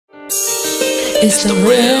It's the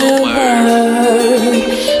real word.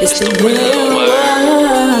 It's the real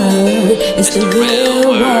word. It's the real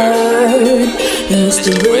word. It's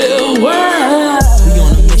the real word. We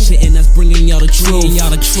on a mission and that's bringing y'all the truth.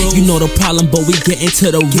 You know the problem, but we get into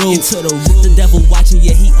the root. The devil watching,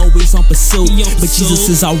 yeah, he always on pursuit. But Jesus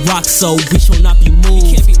is our rock, so we shall not be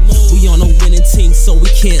moved. We on a winning team, so we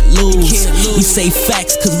can't lose. We say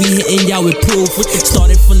facts, cause we hitting y'all with proof.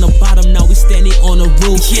 Started from the bottom, now we standing on the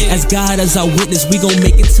roof. As God as our witness, we gon'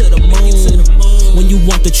 make it to the moon. When you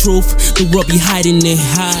want the truth, the world be hiding it.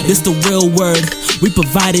 This the real word, we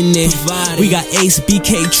providing it. We got Ace,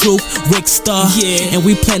 BK, Truth, Rick Star, and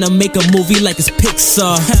we plan to make a movie like it's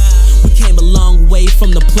Pixar. We came a long way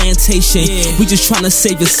from the plantation. We just tryna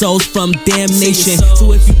save your souls from damnation.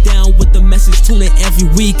 So if you down with the message, tune in every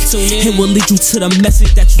week. It will lead you to the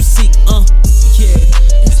message that you seek.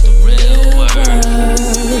 It's the real word.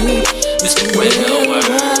 It's the real word.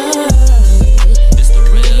 It's the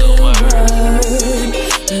real word.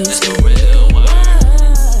 It's the real word.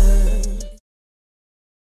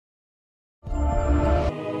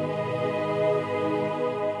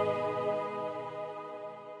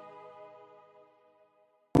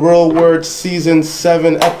 Real Word Season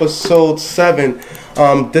 7, Episode 7.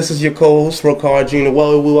 This is your co-host, Rokar Gina.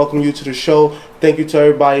 Well, we welcome you to the show. Thank you to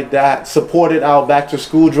everybody that supported our back to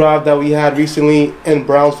school drive that we had recently in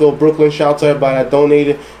Brownsville, Brooklyn. Shout out to everybody that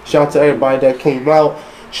donated. Shout out to everybody that came out.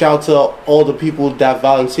 Shout out to all the people that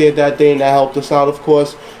volunteered that day and that helped us out, of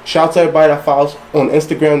course. Shout out to everybody that follows on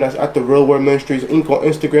Instagram. That's at The Real Word Ministries Inc. on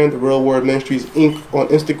Instagram. The Real Word Ministries Inc. on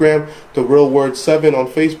Instagram. The Real Word 7 on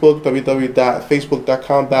Facebook.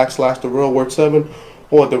 www.facebook.com/The Real Word 7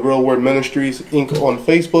 or The Real Word Ministries Inc. on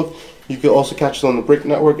Facebook. You can also catch us on the Brick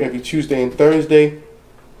Network every Tuesday and Thursday,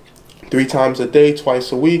 3 times a day,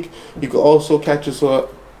 twice a week. You can also catch us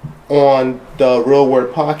on the Real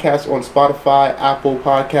Word Podcast on Spotify, Apple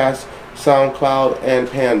Podcasts, SoundCloud, and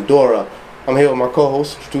Pandora. I'm here with my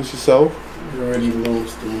co-host. Introduce yourself. You already know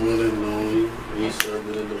it's the one and only Ace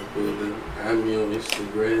Urban in the building. I'm on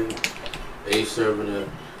Instagram, Ace Urban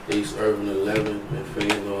 11, and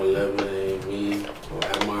Fano 11 ain't me. Or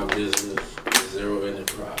at my business, Zero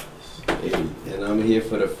Enterprise. Hey, and I'm here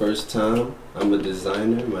for the first time. I'm a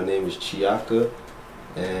designer. My name is Chiaka,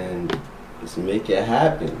 and let's make it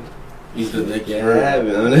happen. He's the next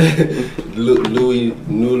Louis,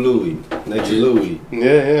 next Louis.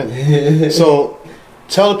 Yeah. So,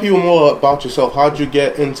 tell the people more about yourself. How'd you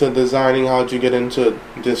get into designing? How'd you get into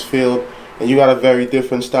this field? And you got a very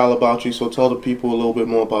different style about you, so tell the people a little bit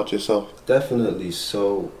more about yourself. Definitely.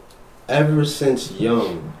 So, ever since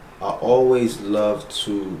young, I always loved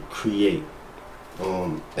to create.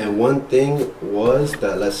 And one thing was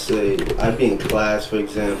that, let's say, I'd be in class, for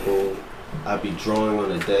example, I'd be drawing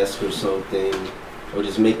on a desk or something, or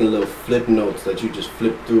just making little flip notes that you just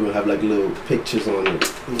flip through and have like little pictures on it,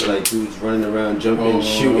 like dudes running around, jumping,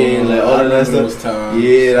 shooting, like all of that stuff.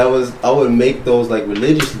 Yeah, I would make those like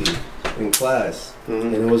religiously in class,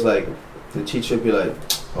 and it was like the teacher would be like,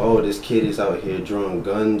 "Oh, this kid is out here drawing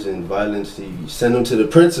guns and violence. You send him to the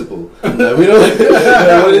principal." Like, we don't.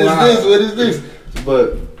 What is this?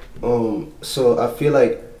 But so I feel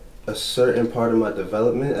like a certain part of my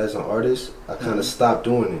development as an artist, I kind of stopped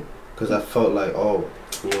doing it because I felt like,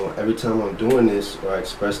 every time I'm doing this or I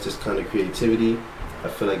express this kind of creativity, I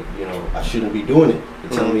feel like, I shouldn't be doing it.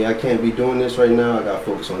 You're telling me I can't be doing this right now. I gotta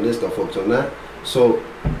focus on this, gotta focus on that. So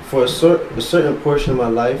for a certain portion of my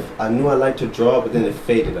life, I knew I liked to draw, but then it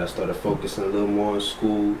faded. I started focusing a little more on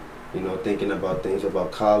school, thinking about things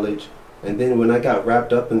about college. And then when I got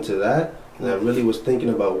wrapped up into that, and I really was thinking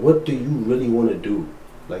about, what do you really want to do?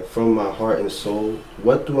 Like, from my heart and soul,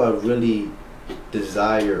 what do I really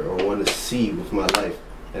desire or want to see with my life?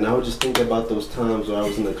 And I would just think about those times where I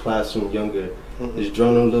was in the classroom younger, just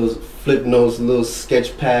drawing on little flip notes, little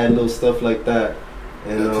sketch pad, little stuff like that.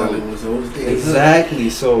 And was those days. Exactly.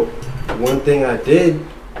 So one thing I did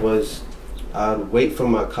was I'd wait for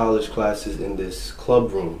my college classes in this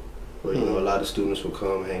club room where, a lot of students would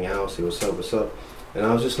come, hang out, say what's up. And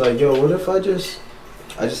I was just like, yo, what if I just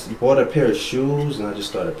bought a pair of shoes and I just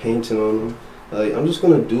started painting on them. Like, I'm just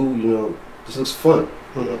gonna do, this looks fun.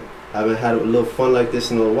 I haven't had a little fun like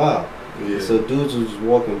this in a while. Yeah. So dudes was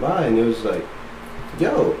walking by and it was like,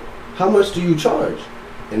 yo, how much do you charge?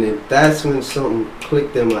 And then that's when something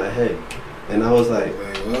clicked in my head. And I was like,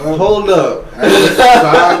 hold up. I just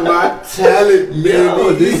found my talent, baby.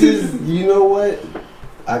 Yo, this is, you know what?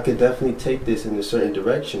 I could definitely take this in a certain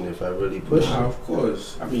direction if I really push it. Of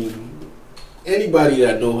course. I mean, anybody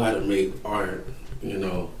that know how to make art,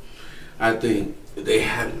 I think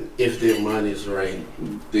if their mind is right,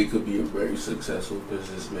 they could be a very successful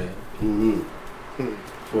businessman.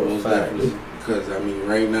 For a Most fact. definitely. Because, I mean,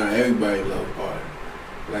 right now, everybody love art.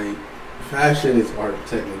 Like, fashion is art,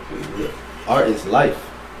 technically. Art is life.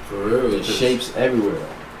 For real. It shapes everywhere.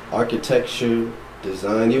 Architecture,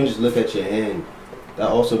 design, even just look at your hand. That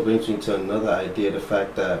also brings me to another idea, the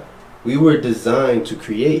fact that we were designed to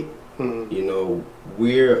create. You know,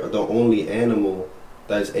 we're the only animal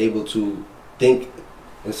that is able to think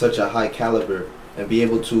in such a high caliber and be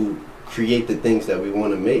able to create the things that we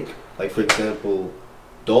want to make. Like, for example,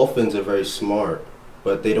 dolphins are very smart,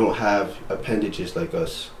 but they don't have appendages like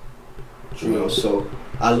us. You know, so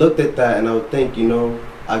I looked at that and I would think, you know,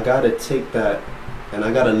 I gotta take that and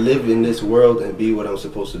I gotta live in this world and be what I'm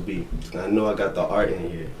supposed to be. And I know I got the art in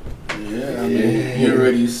here. Yeah, I mean, you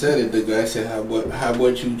already said it. The guy said, how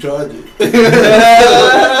much you charge it?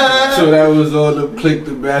 So that was all the click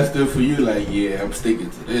the master for you. Like, yeah, I'm sticking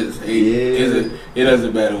to this. Hey, it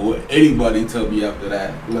doesn't matter what anybody tell me after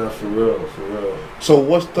that. Nah, for real, for real. So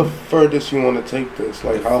what's the furthest you want to take this?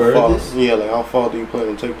 Like, how furthest? far? Yeah, like how far do you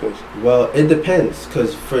plan to take this? Well, it depends.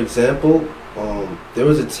 Cause for example, there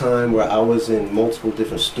was a time where I was in multiple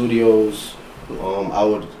different studios.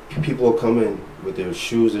 People would come in with their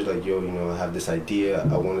shoes. They're like, yo, you know, I have this idea.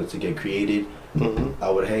 I wanted to get created. I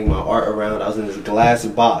would hang my art around. I was in this glass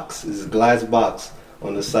box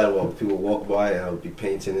on the sidewalk. People would walk by and I would be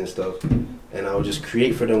painting and stuff. And I would just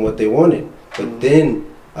create for them what they wanted. But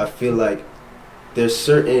then I feel like there's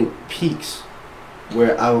certain peaks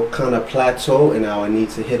where I will kind of plateau and now I need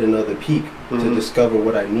to hit another peak to discover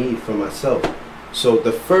what I need for myself. So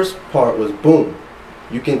the first part was boom,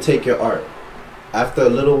 you can take your art. After a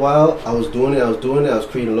little while, I was doing it, I was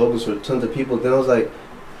creating logos for tons of people. Then I was like,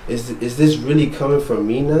 is this really coming from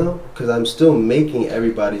me now? Because I'm still making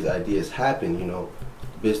everybody's ideas happen, you know.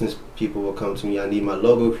 Business people will come to me, I need my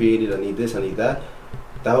logo created, I need this, I need that.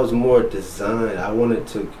 That was more design. I wanted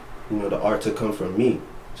to, you know, the art to come from me.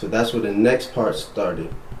 So that's where the next part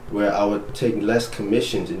started, where I would take less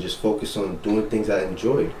commissions and just focus on doing things I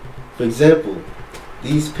enjoyed. For example,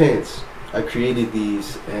 these pants, I created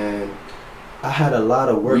these and I had a lot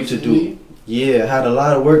of work to do. Yeah, I had a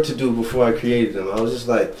lot of work to do before I created them. I was just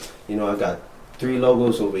like, you know, I got 3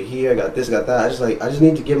 logos over here, I got this, got that. I just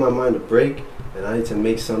need to give my mind a break and I need to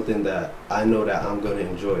make something that I know that I'm gonna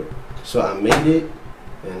enjoy. So I made it,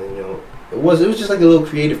 and you know, it was just like a little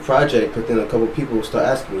creative project. But then a couple people would start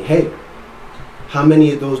asking me, hey, how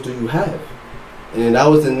many of those do you have? And then that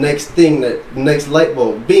was the next thing, that next light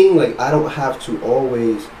bulb, being like, I don't have to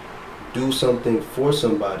always do something for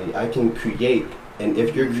somebody. I can create, and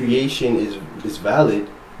if your creation is valid,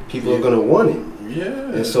 people are gonna want it. Yeah.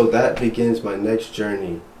 And so that begins my next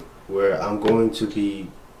journey, where I'm going to be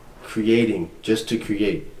creating just to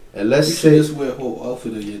create. And let's say just wear a whole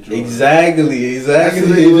outfit of your drawing. Exactly.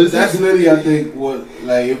 That's literally, I think, what,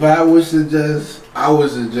 like, if I would suggest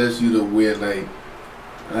you to wear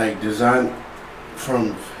like design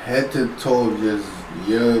from head to toe, just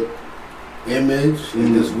your image,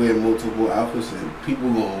 and just wear multiple outfits, and people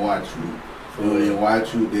gonna watch you. So when they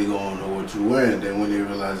watch you, they gonna know what you're wearing. Then when they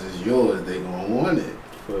realize it's yours, they gonna want it.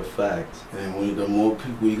 For a fact. And the more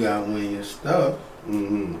people you got wearing your stuff,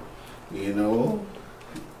 you know,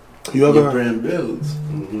 your brand builds.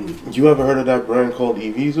 You ever heard of that brand called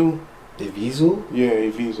Evisu? Evisu? Yeah,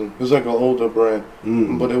 Evisu. It's like an older brand,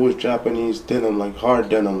 but it was Japanese denim, like hard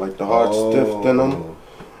denim, like the hard stiff denim.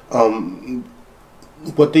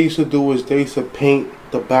 What they used to do is they used to paint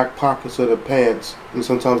the back pockets of the pants, and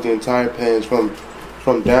sometimes the entire pants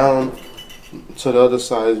from down to the other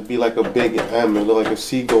side, it'd be like a big M. It looked like a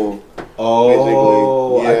seagull.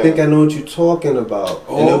 Oh, yeah. I think I know what you're talking about.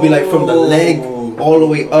 And it'll be like from the leg all the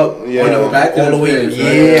way up. Yeah, back all the way. Pants,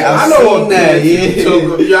 yeah, I've seen that.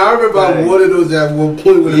 Yeah, I remember one of those at one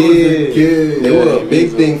point when I was a kid. They were a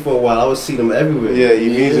big thing for a while. I would see them everywhere. Yeah,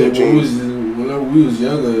 when we was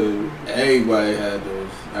younger, everybody had those.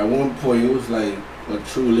 At one point, it was like a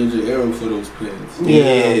true religion era for those pants.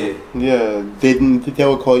 Yeah. They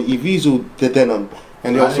were called Evisu the denim,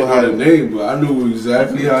 and they also had a name, but I knew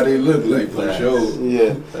exactly how they looked like for sure.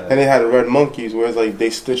 Yeah, and they had red monkeys, where it's like they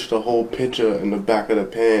stitched the whole picture in the back of the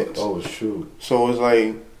pants. Oh shoot! So it's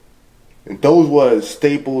like those were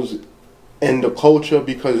staples in the culture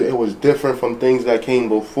because it was different from things that came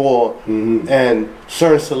before, and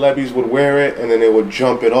certain celebrities would wear it and then they would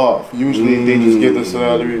jump it off. Usually they just give the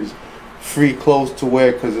celebrities free clothes to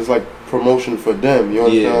wear because it's like promotion for them. You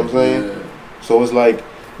understand what I'm saying? Yeah. So it's like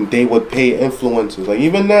they would pay influencers. Like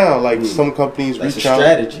even now, like some companies reach out.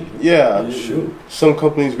 Strategy. Yeah, some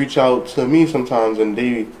companies reach out to me sometimes and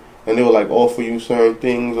they will like offer you certain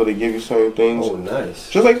things or they give you certain things. Oh, nice.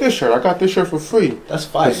 Just like this shirt. I got this shirt for free. That's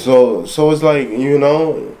fine. So it's like, you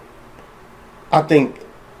know, I think,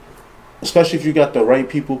 especially if you got the right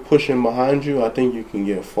people pushing behind you, I think you can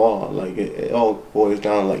get far. Like it all boils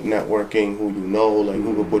down like networking, who you know, like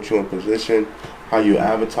who can put you in position, how you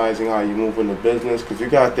advertising, how you moving the business. Because you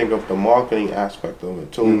gotta think of the marketing aspect of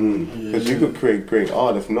it too. Because you could create great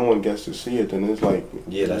art if no one gets to see it, then it's like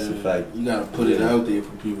that's a fact. You gotta put it out there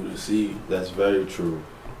for people to see. That's very true.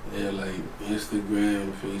 Yeah, like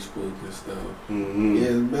Instagram, Facebook, and stuff. Mm-hmm. Yeah,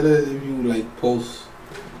 it's better if you like post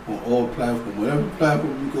on all platforms. Whatever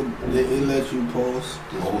platform you could, it lets you post.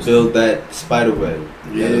 Build that spider web.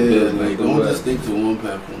 Yeah, like don't just stick to one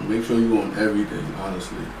platform. Make sure you on everything.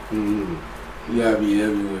 Honestly, you gotta be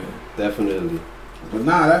everywhere. Definitely. But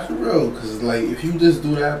nah, that's for real. Cause like if you just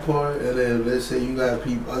do that part, and then let's say you got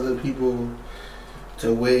other people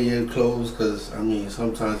to wear your clothes, because I mean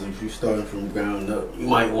sometimes if you're starting from ground up, you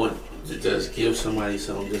might want to just give somebody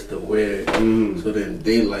something just to wear, so then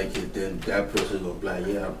they like it, then that person gonna be like,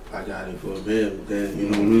 yeah, I got it for them. Then you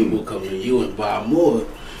know people come to you and buy more.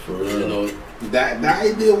 For real. You know that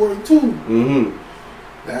idea work too.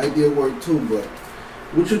 That idea work too. But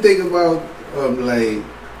what you think about like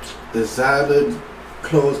designer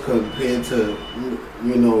clothes compared to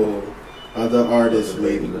other artists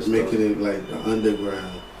making it like the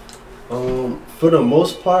underground? For the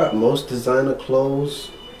most part, most designer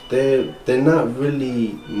clothes, they're not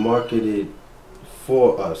really marketed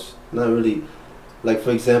for us. Not really. Like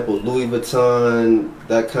for example, Louis Vuitton,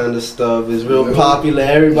 that kind of stuff is real popular.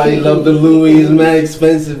 Everybody love the Louis. It's mad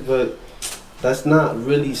expensive, but that's not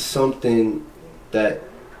really something that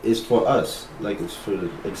is for us. Like it's for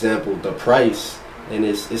example, the price, and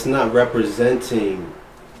it's not representing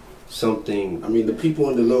something. I mean, the people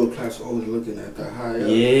in the lower class are always looking at the high up.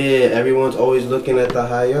 Yeah, everyone's always looking at the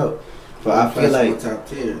high up. But I feel like top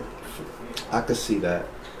tier. I could see that.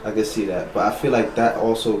 But I feel like that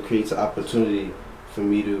also creates an opportunity for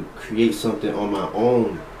me to create something on my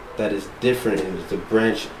own that is different and to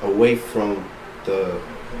branch away from the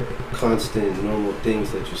constant normal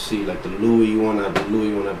things that you see. Like the Louis, you want to have the Louis,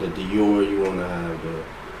 you want to have the Dior, you want to have the...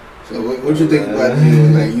 So what you think about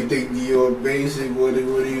Dior? Like you think Dior basic? What do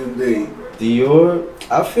you think? Dior,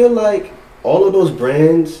 I feel like all of those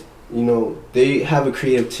brands, they have a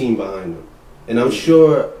creative team behind them. And I'm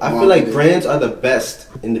sure, I feel like brands are the best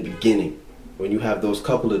in the beginning. When you have those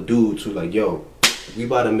couple of dudes who like, yo, we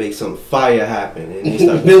about to make some fire happen. And they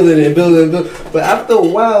start building. But after a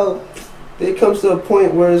while, it comes to a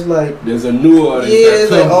point where it's like... There's a new artist. Yeah,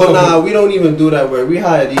 it's like, oh nah, we don't even do that where we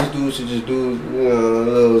hire these dudes to just do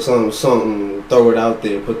a little something, throw it out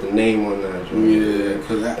there, put the name on that. Yeah,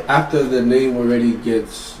 because after the name already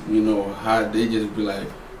gets, hot, they just be like,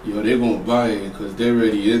 yo, they're gonna buy it because they're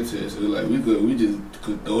already into it. So like we just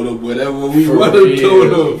could throw them whatever we want to throw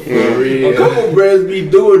them. A couple brands be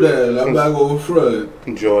doing that. I'm not gonna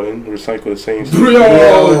front. Jordan recycle the same stuff.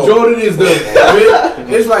 Yo, Jordan is the.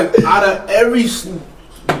 It's like out of every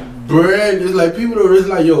brand, it's like people are just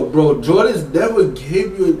like, yo, bro, Jordan's never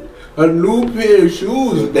gave you a new pair of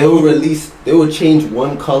shoes. They will change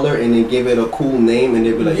one color and then give it a cool name, and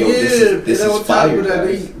they'll be like, yo, this is fire.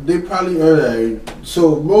 They probably earn that.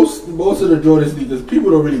 So most of the Jordan sneakers, people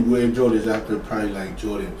don't really wear Jordans after probably like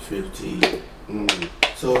Jordan 15.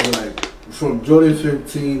 So like from Jordan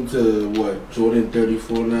 15 to what, Jordan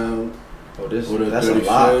 34 now? That's 35. a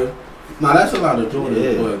lot. Nah, that's a lot of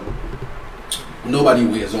Jordan, but nobody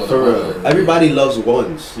wears all for real. Everybody loves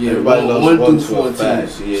ones. Yeah, everybody loves 1 ones through for 14. a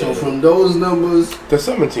fact. Yeah. So from those numbers, the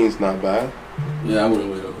 17's not bad. Yeah, I wouldn't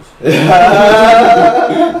wear those.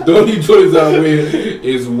 The only Jordans I wear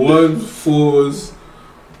is 1s, 4s,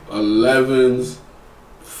 11s,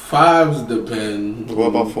 5s depend. What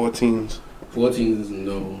about 14s? 14s,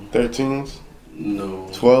 no. 13s? No.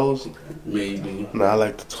 12s? Maybe. Nah, I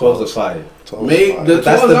like the 12s are fire. The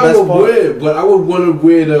 12s I would wear, but I would want to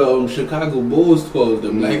wear the Chicago Bulls 12s,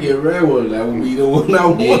 the black and red one. That would be the one I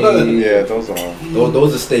want. Yeah, those are.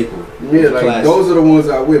 Those are staple. Yeah, like classic. Those are the ones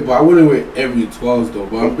I wear, but I wouldn't wear every 12s though.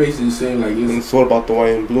 But I'm basically saying like it's what about the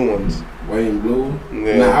white and blue ones? White and blue?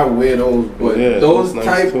 Yeah. Nah, I wear those, but those nice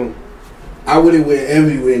type too. I wouldn't wear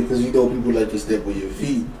everywhere because people like to step on your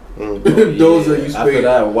feet. Those are you spend. After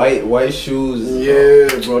that, white shoes.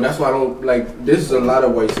 Yeah, bro. That's why I don't like. There's a lot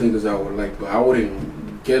of white sneakers I would like, but I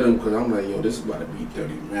wouldn't get them because I'm like, yo, this is about to be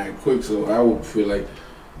dirty mad quick. So I would feel like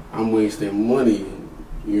I'm wasting money,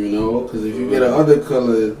 because if you get another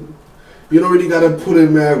color, you don't really gotta put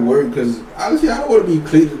in mad work. Because honestly, I don't want to be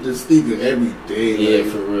cleaning the sneaker every day. Yeah,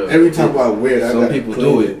 like, for real. Every time I wear it, some people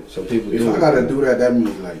do it. Some people do it. If I gotta do that, that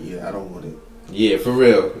means like, yeah, I don't want it. Yeah, for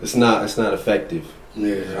real. It's not effective.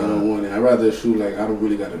 Yeah, I don't want it. I'd rather a shoe like I don't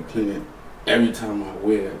really gotta clean it every time I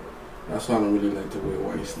wear it. That's why I don't really like to wear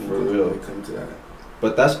white sneakers when it comes to that.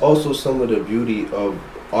 But that's also some of the beauty of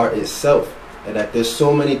art itself, and that there's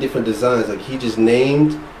so many different designs. Like he just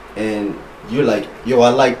named, and you're like, yo, I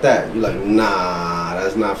like that. You're like, nah,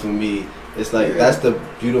 that's not for me. It's like that's the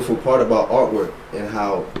beautiful part about artwork and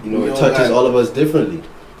how it touches all of us differently.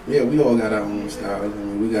 Yeah, we all got our own styles. I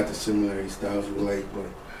mean, we got the similar styles we like, but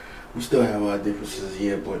we still have our differences.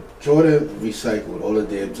 Yeah, but Jordan recycled all the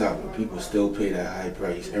damn time, and people still pay that high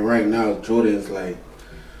price. And right now, Jordan is like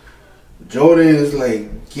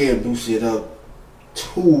can't boost it up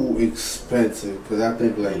too expensive, because I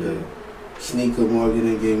think like the sneaker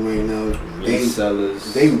marketing game right now,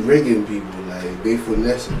 they rigging people, like they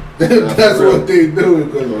finessing. That's what they doing.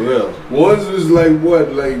 Cause ones was like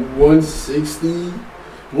what, like 160.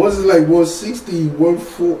 Ones is like 160,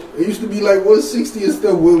 140. It used to be like 160 and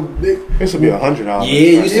stuff. It used to be $100. Yeah,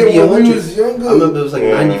 it used to be 100. When we was younger. I remember it was like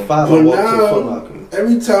 95. But now,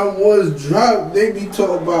 every time ones drop, they be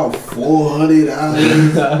talking about $400,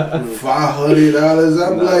 $500.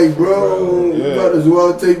 I'm like, bro, you might as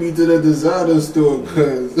well take me to the designer store,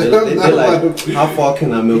 cause they're like, how far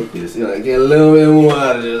can I milk this? You're like, get a little bit more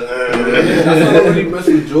out of this. That's why I don't really mess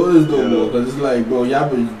with Jordans no more, cause it's like, bro, y'all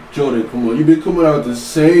been Jordan, come on, you been coming out with the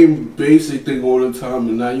same basic thing all the time,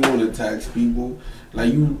 and now you want to tax people.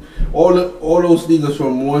 Like you, all those sneakers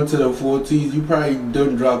from 1 to the 14s, you probably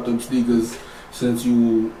done dropped them sneakers since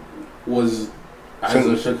you was as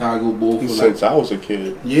a Chicago Bull for since I was a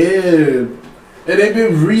kid. Yeah, and they've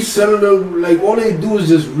been reselling them. Like all they do is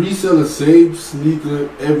just resell the same sneaker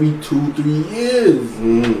every 2-3 years.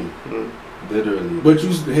 Literally. But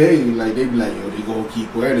like they be like, yo, they gonna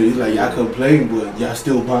keep wearing it. He's like, y'all complain, but y'all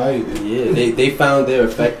still buying it. Yeah, they found their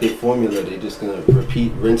effective formula. They're just gonna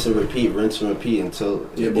rinse and repeat until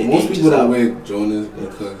but most people don't wear Jordans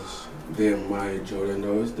because they admire Jordan.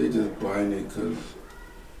 Though they just buying it because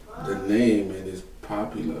the name and it's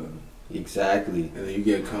popular. Exactly. And then you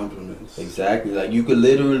get compliments. Exactly. Like you could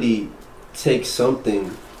literally take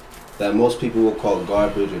something that most people will call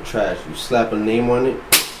garbage or trash. You slap a name on it.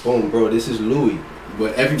 Boom, bro, this is Louis.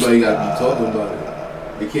 But everybody gotta be talking about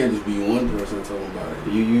it. It can't just be one person talking about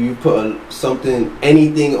it. You put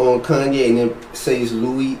anything on Kanye and then say it's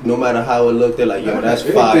Louis, no matter how it looked, they're like, yo, that's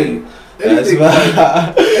fire. Anything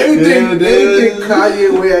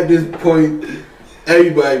Kanye wear at this point,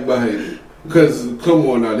 everybody buying it. Because, come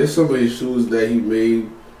on now, there's some of his shoes that he made.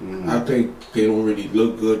 I think they don't really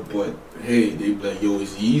look good, but hey, they be like, yo,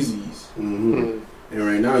 it's Yeezys. And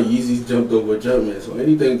right now, Yeezys jumped over Jumpman. So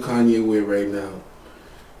anything Kanye wear right now,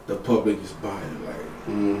 the public is buying. Like,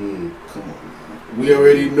 come on. We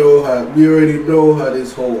already know how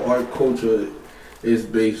this whole art culture is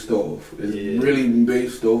based off. It's really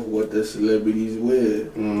based off what the celebrities wear.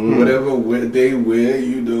 Whatever they wear,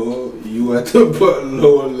 you at the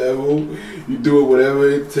lower level, you do whatever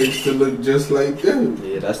it takes to look just like them.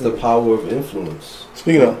 Yeah, that's the power of influence.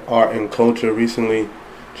 Speaking of art and culture, recently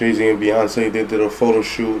Jay-Z and Beyonce, they did a photo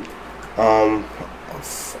shoot.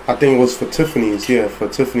 I think it was for Tiffany's. Yeah, for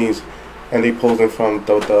Tiffany's, and they posed in front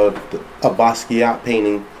of a Basquiat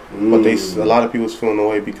painting. But a lot of people was feeling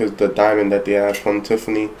away because the diamond that they had from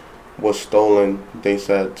Tiffany was stolen. They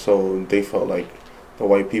said so. They felt like the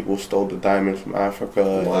white people stole the diamond from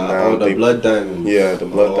Africa. Wow, and now the blood diamond. Yeah, the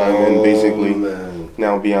blood diamond. Basically,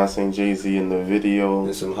 now Beyonce and Jay-Z in the video.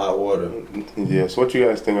 In some hot water. Yeah. So what you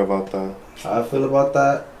guys think about that? How I feel about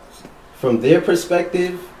that? From their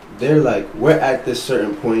perspective, they're like, we're at this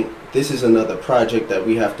certain point. This is another project that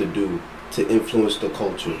we have to do to influence the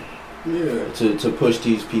culture. Yeah. To push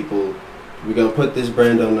these people. We're going to put this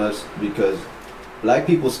brand on us because black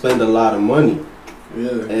people spend a lot of money.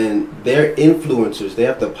 Yeah. And they're influencers. They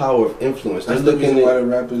have the power of influence. That's the reason why the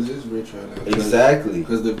rappers is rich right now. Exactly.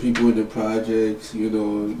 Because the people in the projects,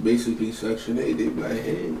 basically Section 8, they be like,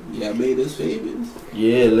 hey, y'all made us famous.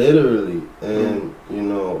 Yeah, literally. And,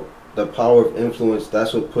 the power of influence,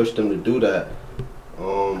 that's what pushed them to do that.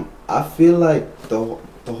 I feel like the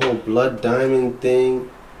whole blood diamond thing,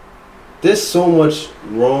 there's so much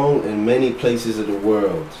wrong in many places of the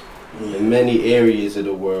world, in many areas of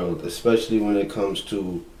the world, especially when it comes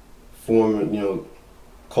to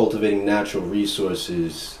cultivating natural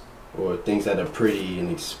resources or things that are pretty and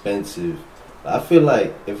expensive. I feel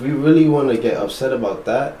like if we really want to get upset about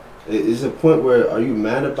that, it's a point where, are you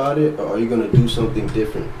mad about it or are you going to do something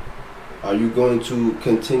different? Are you going to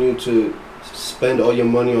continue to spend all your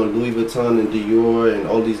money on Louis Vuitton and Dior and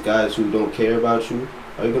all these guys who don't care about you?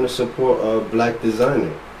 Are you going to support a black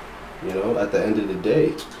designer, at the end of the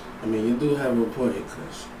day? I mean, you do have a point,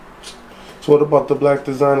 Chris. So what about the black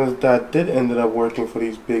designers that did end up working for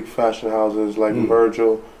these big fashion houses like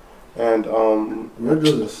Virgil and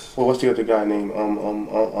Virgil's. well, what's the other guy name?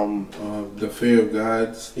 The Fear of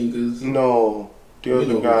God sneakers. No, the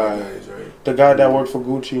other guy, Right? the guy that works for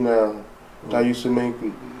Gucci now, that used to make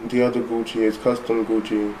the other Gucci, it's custom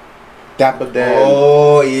Gucci. Dapper Dan.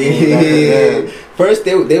 Oh yeah. First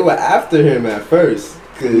they were after him at first.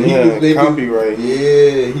 Yeah, copyright.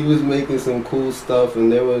 Yeah, he was making some cool stuff,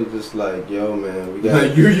 and they were just like, "Yo, man, we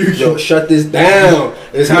got you shut this down.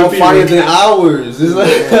 It's more fire than ours." It's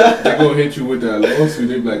like they're gonna hit you with that lawsuit.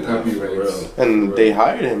 They be like copyrights, and they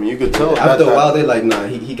hired him. You could tell after a while they're like, "Nah,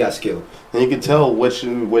 he got skill." And you could tell which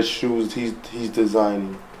shoes he's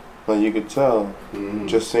designing. Like you could tell. Mm-hmm.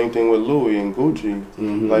 Just same thing with Louis and Gucci.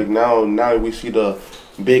 Mm-hmm. Like now we see the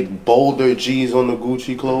big bolder G's on the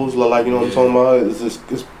Gucci clothes, like you know what I'm talking about.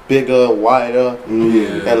 It's bigger, wider,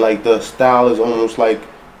 and like the style is almost like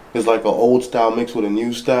it's like an old style mixed with a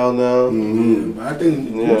new style now. Yeah, but I think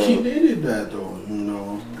Gucci needed that though. You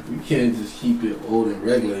know, you can't just keep it old and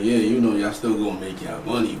regular. Yeah, you know y'all still gonna make y'all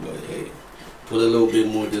money, but hey, put a little bit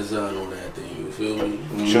more design on that thing. You feel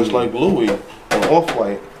me? Just like Louis and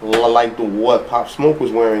Off-White, like what Pop Smoke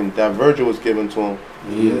was wearing that Virgil was giving to him.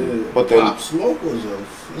 Yeah, but then Pop Smoke was a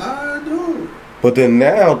fly dude. But then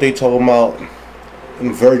now they talking about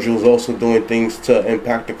Virgil's also doing things to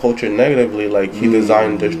impact the culture negatively. Like he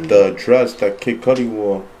designed the dress that Kid Cudi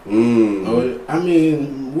wore. Oh, I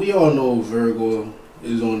mean, we all know Virgo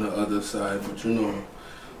is on the other side, but you know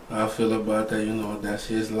how I feel about that. You know, that's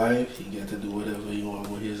his life. He get to do whatever he want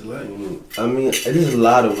with his life. I mean, there's a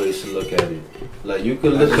lot of ways to look at it. Like you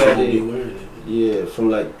could look at it. Yeah,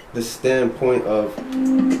 from like the standpoint of,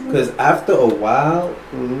 because after a while,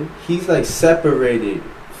 he's like separated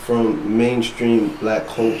from mainstream black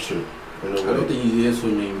culture. In a way. I don't think he is for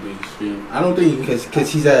mainstream. I don't think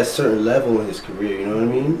because he's at a certain level in his career. You know what I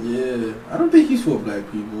mean? Yeah, I don't think he's for black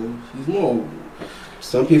people. He's more.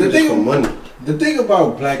 Some people just for money. The thing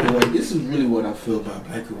about black and white, this is really what I feel about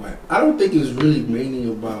black and white. I don't think it's really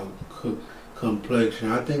mainly about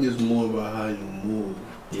complexion. I think it's more about how you move.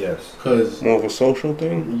 Yes. Cause more of a social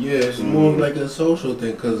thing? Yeah, it's more of like a social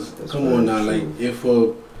thing. Cause come on now, like if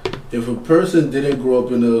a person didn't grow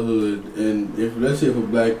up in the hood, and if let's say if a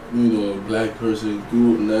black person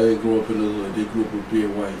didn't grow up in the hood, they grew up with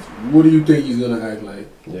being white, what do you think he's gonna act like?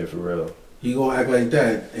 Yeah, for real. He gonna act like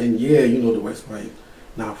that, and yeah, you know the whites might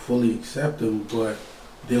not fully accept him, but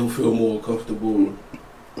they'll feel more comfortable.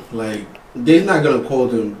 Like they're not gonna call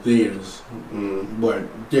them theirs,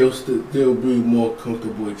 but they'll be more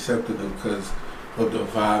comfortable accepting them because of the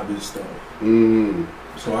vibe and stuff.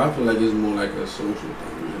 So I feel like it's more like a social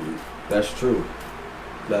thing, really. That's true.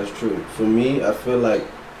 That's true. For me, I feel like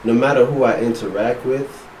no matter who I interact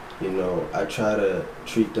with, you know, I try to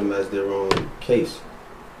treat them as their own case.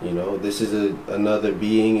 You know, this is another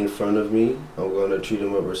being in front of me. I'm gonna treat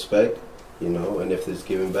them with respect. You know, and if it's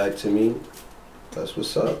given back to me, that's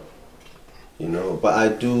what's up. You know, but I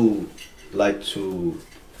do like to,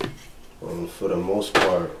 for the most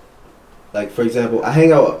part, like for example, I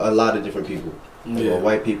hang out with a lot of different people. You know,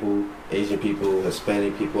 white people, Asian people,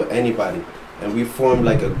 Hispanic people, anybody. And we form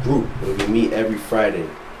like a group where we meet every Friday.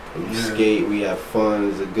 And we skate, we have fun,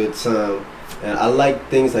 it's a good time. And I like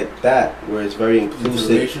things like that where it's very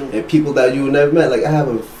inclusive and people that you never met. Like I have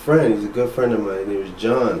a friend, he's a good friend of mine, his name is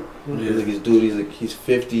John. He's like his dude, he's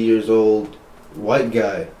 50 years old, white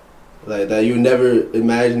guy. Like that you never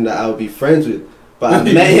imagined that I would be friends with. But I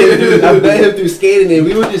met him through skating and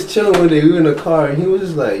we were just chilling one day, we were in the car and he was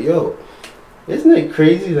just like, yo, isn't it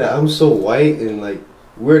crazy that I'm so white and like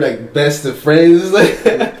we're like best of friends? It's like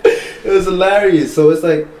it was hilarious. So it's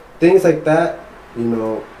like things like that, you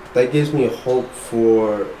know, that gives me hope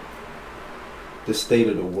for the state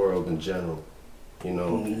of the world in general. You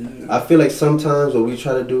know, I feel like sometimes what we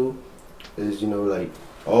try to do is, you know, like,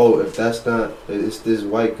 oh, if that's not, it's this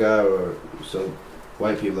white guy or some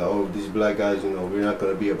white people, like, oh, these black guys, you know, we're not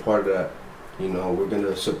going to be a part of that. You know, we're going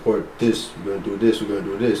to support this, we're going to do this, we're going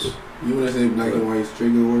to do this. You want to say black and white's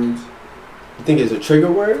trigger words? You think it's a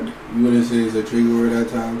trigger word? You wouldn't say it's a trigger word at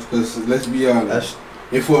times? Because let's be honest.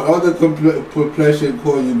 If for other complexion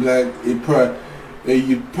call you black, you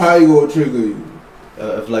probably gonna trigger you.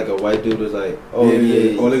 If like a white dude was like, oh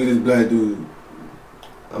yeah, oh look at this black dude.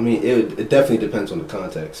 I mean, it definitely depends on the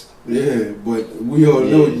context. Yeah, but we all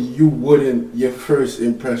know your first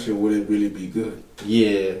impression wouldn't really be good.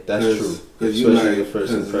 Yeah, that's true. Because your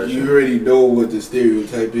first impression. You already know what the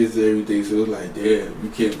stereotype is and everything, so it's like, damn, you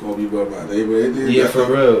can't call me by my name. Yeah, for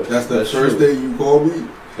real. That's the first thing you call me.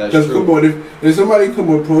 Because come on, if somebody come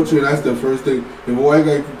approach you, that's the first thing. If a white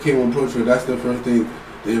guy came approach you, that's the first thing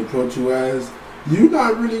they approach you as. You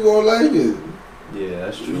not really gonna like it. Yeah,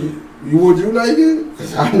 that's true. Would you like it?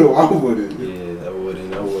 Cause I know I wouldn't. Yeah, I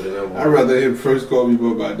wouldn't. I'd rather him first call me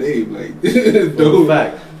by my name, like. For a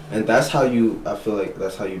fact, and that's how you. I feel like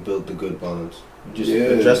that's how you build the good bonds. You just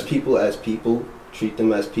address people as people, treat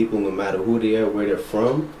them as people, no matter who they are, where they're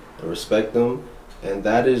from, and respect them. And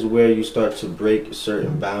that is where you start to break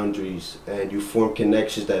certain boundaries, and you form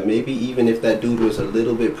connections that maybe even if that dude was a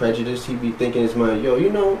little bit prejudiced, he'd be thinking in his mind, yo,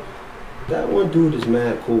 you know, that one dude is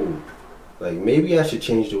mad cool. Like, maybe I should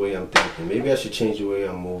change the way I'm thinking. Maybe I should change the way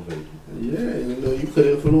I'm moving. Yeah, you know, you could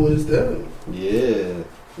influence them. Yeah.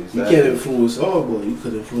 Exactly. You can't influence all, but you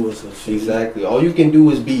could influence us. Exactly. All you can do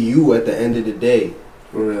is be you at the end of the day.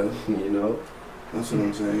 For real. You know? That's what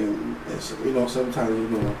I'm saying. It's, you know, sometimes, you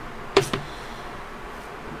know,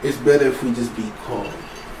 it's better if we just be calm.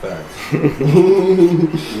 Facts.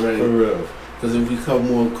 Right. For real. Because if we become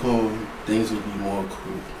more calm, things will be more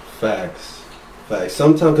cool. Facts. Facts.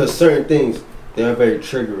 Sometimes, because certain things, they are very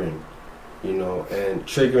triggering, you know, and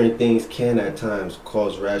triggering things can at times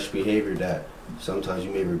cause rash behavior that sometimes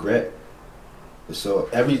you may regret. So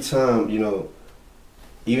every time, you know,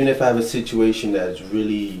 even if I have a situation that's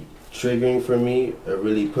really triggering for me, or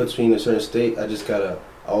really puts me in a certain state, I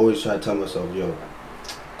always try to tell myself, yo,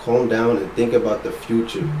 calm down and think about the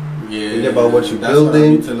future. Yeah. Think about what you're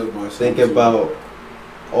building. Think about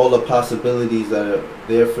all the possibilities that are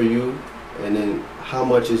there for you, and then how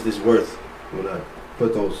much is this worth when I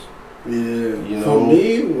put those. Yeah. You know? For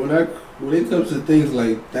me, when it comes to things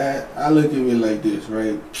like that, I look at it like this,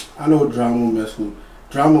 right? I know drama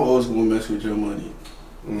always gonna mess with your money,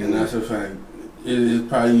 and that's a fact. It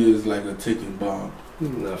probably is like a ticking bomb.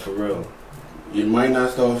 Nah, for real. It might not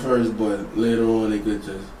start first, but later on it could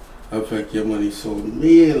just affect your money. So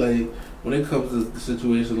me, like, when it comes to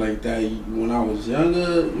situations like that, when I was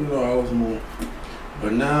younger, you know, I was more.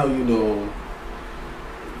 But now, you know,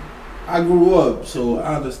 I grew up, so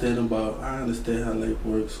I understand how life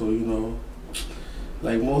works. So, you know,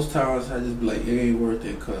 like most times I just be like, it ain't worth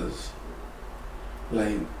it, cause,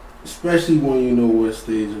 like, especially when you know what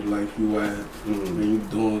stage of life you at, when you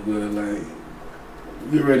doing good, like,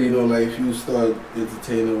 you already know, like, if you start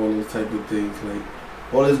entertaining all those type of things, like,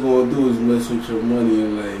 all it's gonna do is mess with your money,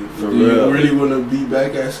 and like, do you really wanna be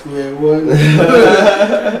back at square one?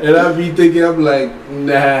 And I be thinking, I'm like,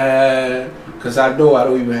 nah, cause I know I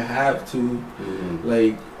don't even have to.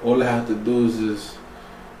 Like, all I have to do is just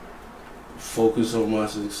focus on my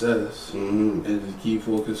success and just keep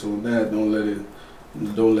focus on that.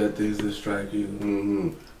 Don't let things distract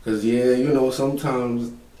you. Cause yeah, you know,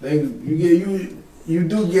 sometimes things you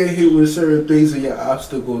do get hit with certain things and your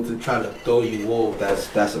obstacles to try to throw you off.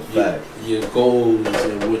 That's a fact. Your goals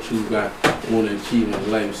and what you got want to achieve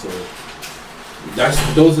in life. So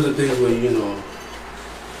those are the things where, you know,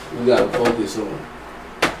 we gotta focus on.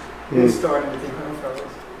 You started anything, huh,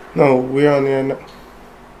 fellas? No, we're on there now.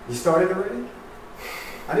 You started already?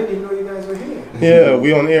 I didn't even know you guys were here. Yeah,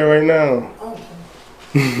 we on air right now. Oh.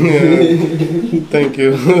 Yeah. Thank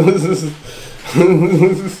you.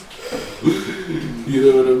 You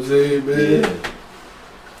know what I'm saying, man? Yeah.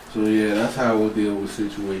 So yeah, that's how we'll deal with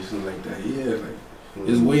situations like that. Yeah, like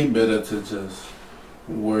it's way better to just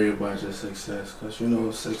worry about your success, cause you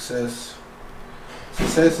know success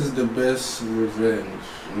is the best revenge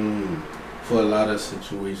for a lot of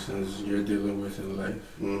situations you're dealing with in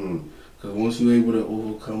life. Cause once you're able to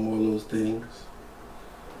overcome all those things,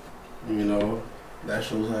 you know, that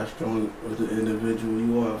shows how strong of the individual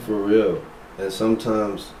you are. For real. And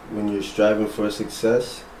sometimes when you're striving for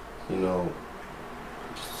success, you know,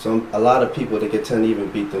 a lot of people, they can tend to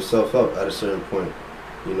even beat themselves up at a certain point.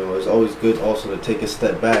 You know, it's always good also to take a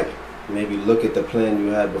step back, maybe look at the plan you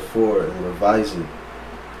had before and revise it,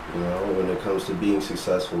 you know, when it comes to being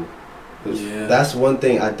successful. Yeah. That's one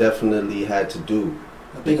thing I definitely had to do.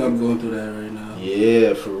 I think I'm going through that right now.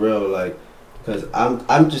 Yeah, for real, like, because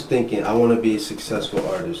I'm just thinking I want to be a successful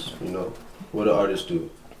artist, you know. What do artists do?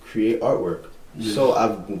 Create artwork. Yeah. So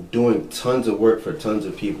I've been doing tons of work for tons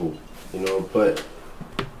of people, you know, but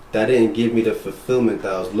that didn't give me the fulfillment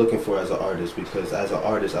that I was looking for as an artist, because as an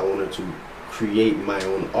artist I wanted to create my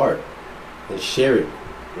own art and share it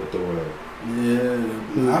with the world.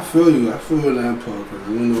 Yeah, I feel you. I feel that part, because,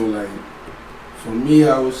 you know, like, for me,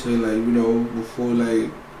 I would say, like, you know, before,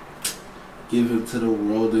 like, giving to the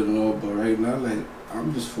world and all, but right now, like,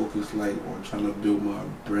 I'm just focused, like, on trying to build my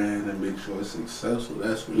brand and make sure it's successful.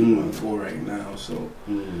 That's really my goal right now. So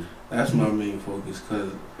that's my main focus,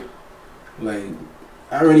 because, like,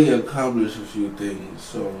 I already accomplished a few things.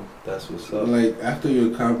 So that's what's up. Like, after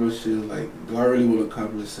you accomplish it, like, do I really want to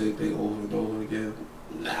accomplish the same thing over and over again?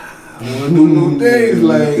 I want to do new things.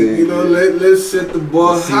 Like, you know, let's set the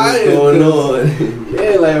bar higher. What's going on?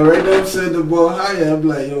 Yeah, like right now I'm setting the bar higher. I'm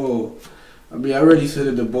like, yo, I mean, I already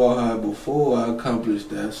set the bar high before I accomplished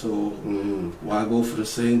that. So why go for the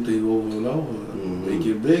same thing over and over? Make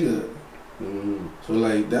it bigger. So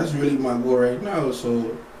like that's really my goal right now.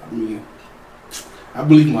 So I mean, I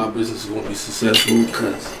believe my business is gonna be successful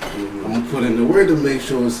because I'm gonna put in the work to make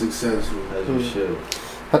sure it's successful. As you should.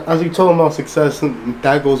 As you told about success,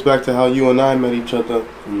 that goes back to how you and I met each other.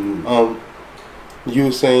 You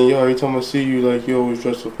were saying, yo, every time I see you, like, you always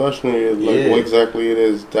dress professionally. Like, what exactly it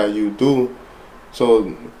is that you do.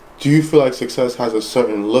 So, do you feel like success has a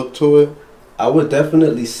certain look to it? I would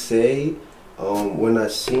definitely say, when I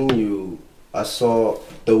seen you, I saw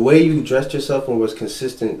the way you dressed yourself and was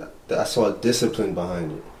consistent. I saw a discipline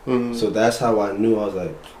behind it. So that's how I knew. I was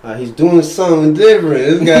like, he's doing something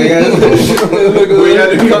different. This guy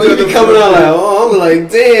got coming out like, I'm like,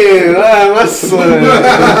 damn, my son.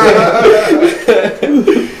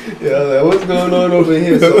 Yeah, I was like, what's going on over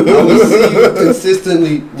here? So I would see you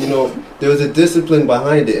consistently, you know, there was a discipline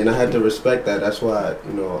behind it, and I had to respect that. That's why,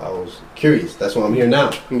 you know, I was curious. That's why I'm here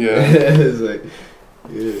now. Yeah. It's like,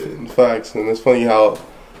 in facts, and it's funny how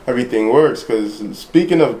everything works. Because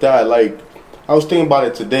speaking of that, like, I was thinking about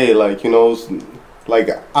it today. Like, you know, like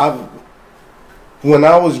when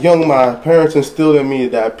I was young, my parents instilled in me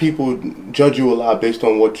that people judge you a lot based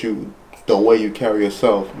on the way you carry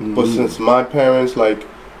yourself. But since my parents, like,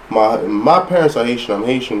 my parents are Haitian, I'm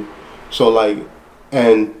Haitian, so like,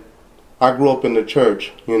 and I grew up in the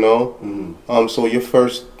church, you know. So your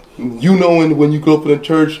first, you know, when you grow up in the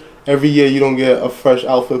church, every year you don't get a fresh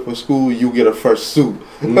outfit for school, you get a fresh suit.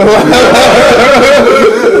 So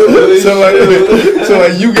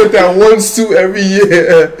like you get that one suit every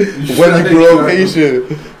year when you grow up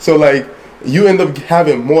Haitian. So like you end up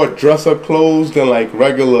having more dress up clothes than like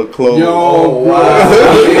regular clothes. Yo, wow.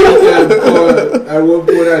 At one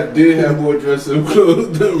point I did have more dress up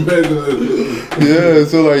clothes than regular clothes. Yeah,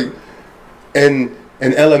 so like in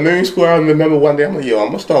elementary school I remember one day I'm like, yo, I'm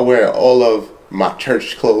gonna start wearing all of my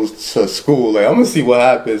church clothes to school. Like, I'm gonna see what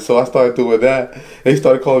happens. So I started doing that. They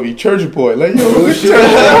started calling me church boy. Like, yo,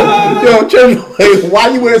 church boy, why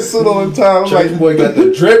you wear a suit all the time? I'm church like, boy got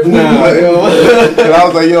the drip now. And I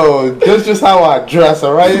was like, yo, this is just how I dress,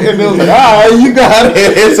 all right? And they was like, all right, you got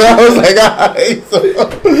it. So I was like, all right.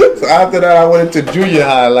 So after that, I went into junior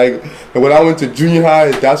high. Like, and when I went to junior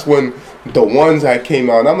high, that's when the ones that came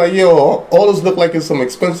out. And I'm like, yo, all those look like it's some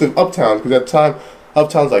expensive Uptowns. Because at the time,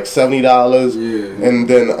 Uptown's like $70, and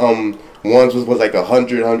then ones was like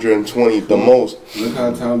 100, 120 the most. Look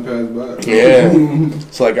how time passed by. Yeah.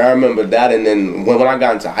 So like I remember that, and then when I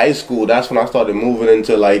got into high school, that's when I started moving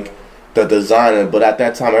into like the designer. But at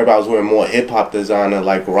that time, everybody was wearing more hip hop designer,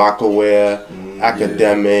 like Rockaware,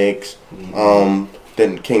 Academics,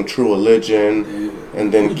 then King True Religion,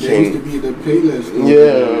 and then King. Used to be the Payless.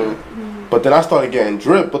 Yeah. But then I started getting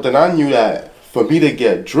drip. But then I knew that for me to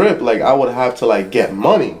get drip, like I would have to like get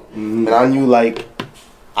money, and I knew like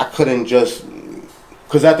I couldn't just,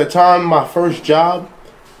 cause at the time my first job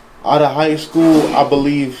out of high school I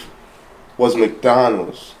believe was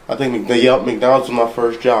McDonald's. I think McDonald's was my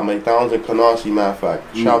first job. McDonald's in Canarsie, matter of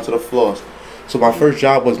fact. Shout out to the floors. So my first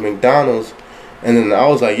job was McDonald's, and then I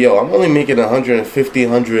was like, yo, I'm only making 150,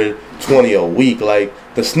 120 a week. Like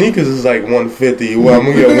the sneakers is like 150. Well, I'm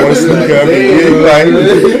gonna get one sneaker every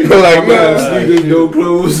week. Like man, sneakers, no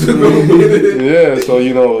clothes. Yeah. So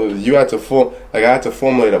you know, you had to I had to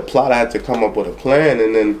formulate a plot. I had to come up with a plan,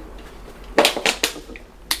 and then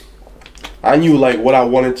I knew like what I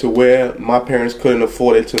wanted to wear. My parents couldn't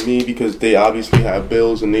afford it to me because they obviously had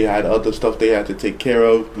bills and they had other stuff they had to take care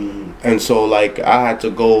of, and so like I had to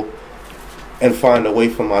go and find a way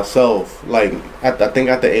for myself. Like I think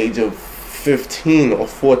at the age of 15 or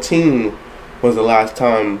 14 was the last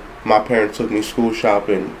time my parents took me school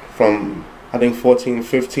shopping. From I think 14,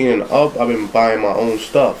 15 and up, I've been buying my own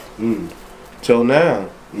stuff till now.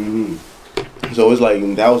 So it's like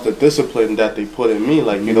that was the discipline that they put in me.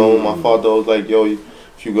 Like, you know, my father was like, yo, if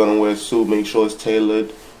you're gonna wear a suit, make sure it's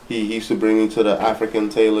tailored. He used to bring me to the African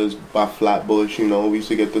tailors by Flatbush. You know, we used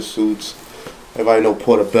to get the suits. Everybody know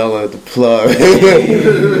Portobello at the plug.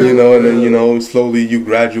 You know, and then, you know, slowly you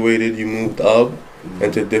graduated, you moved up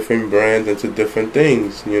into different brands, into different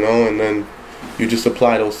things, you know, and then you just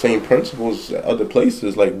apply those same principles at other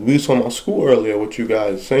places. Like we saw my school earlier with you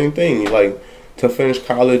guys, same thing. Like to finish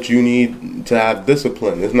college, you need to have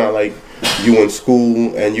discipline. It's not like you in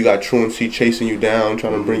school and you got truancy chasing you down,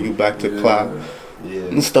 trying to bring you back to class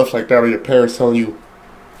and stuff like that, or your parents telling you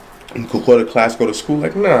go to class, go to school.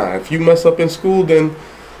 Like, nah, if you mess up in school, then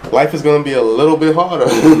life is gonna be a little bit harder.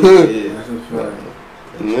 Yeah. That's a fact.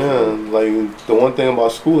 Yeah, like the one thing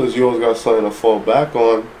about school is you always got something to fall back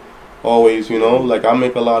on. Always, you know, like I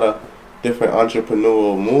make a lot of different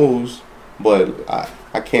entrepreneurial moves, but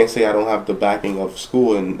I can't say I don't have the backing of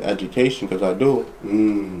school and education, because I do.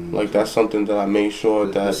 Like that's something that I made sure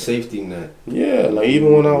The that safety net. yeah, like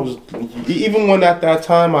even when at that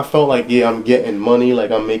time I felt like yeah, I'm getting money,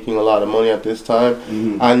 like I'm making a lot of money at this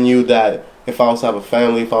time. I knew that if I was to have a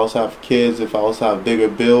family, if I was to have kids, if I was to have bigger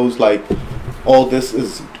bills, like all this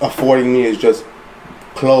is affording me is just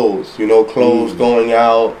clothes, you know, clothes, going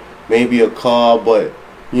out, maybe a car, but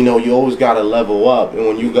you know, you always gotta level up, and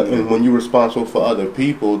when you're responsible for other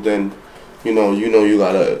people, then you know you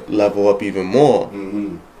gotta level up even more.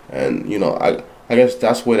 And you know, I guess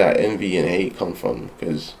that's where that envy and hate come from,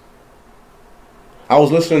 because I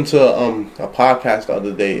was listening to a podcast the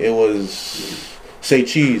other day. It was Say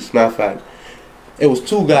Cheese, matter of fact. It was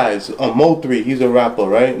two guys. Mo3, he's a rapper,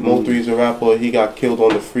 right? Mo3's a rapper. He got killed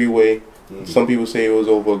on the freeway. Some people say it was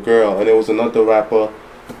over a girl. And there was another rapper.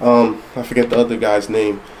 I forget the other guy's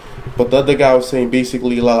name. But the other guy was saying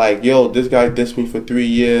basically like, yo, this guy dissed me for 3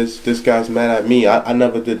 years. This guy's mad at me. I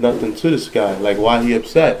never did nothing to this guy. Like, why he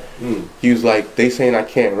upset? He was like, they saying I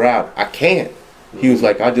can't rap. I can't. He was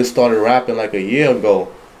like, I just started rapping like a year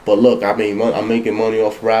ago. But look, I'm making money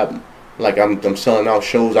off rap. Like I'm selling out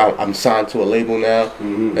shows. I'm signed to a label now,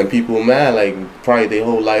 and people are mad. Like probably their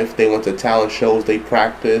whole life they went to talent shows, they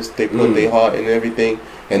practiced, they put their heart in everything,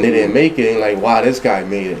 and they didn't make it. And like, wow, this guy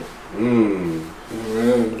made it.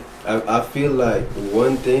 I feel like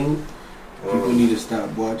one thing, People need to stop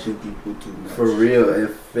watching people too much. for real, and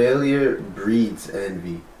failure breeds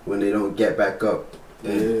envy when they don't get back up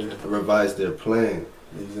and revise their plan.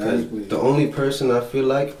 'Cause Exactly. the only person I feel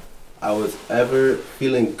like I was ever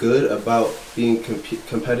feeling good about being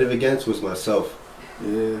competitive against was myself.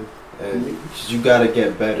 Yeah. And you gotta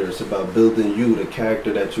get better. It's about building you, the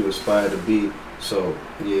character that you aspire to be. So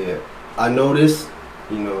yeah, I notice,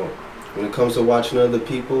 you know, when it comes to watching other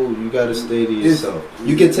people, you gotta stay to yourself.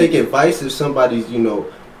 You can take advice if somebody's, you know,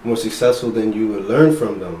 more successful than you and learn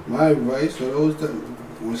from them. My advice for those that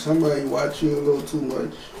when somebody watch you a little too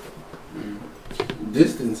much,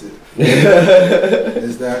 distance it.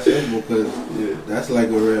 It's that simple, because that's like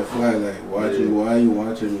a red flag. Like, why are you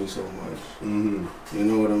watching me so much? You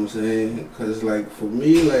know what I'm saying? Because like for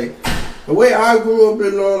me, like the way I grew up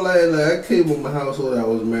and all that, like I came from a household that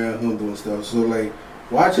was mad humble and stuff. So like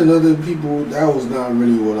watching other people, that was not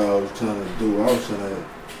really what I was trying to do. I was trying to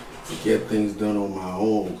get things done on my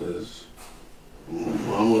own, because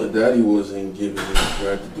Mama and Daddy wasn't giving me the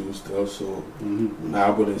right to do stuff. So I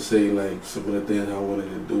wouldn't say like some of the things I wanted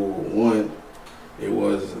to do or want. It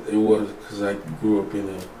was because I grew up in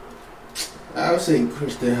I would say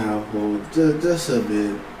Christian household, just a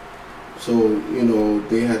bit. So you know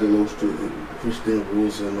they had the little Christian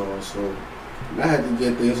rules and all. So I had to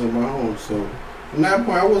get things on my own. So from that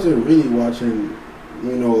point, I wasn't really watching,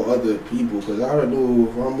 you know, other people, because I don't know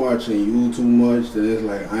if I'm watching you too much, then it's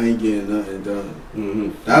like I ain't getting nothing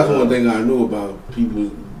done. That's one thing I knew about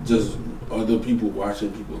people, just other people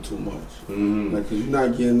watching people too much. Like, cause you're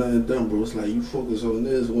not getting nothing done, bro. It's like you focus on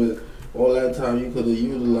this when all that time you could have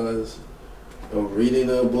utilized of reading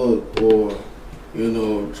a book or, you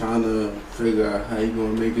know, trying to figure out how you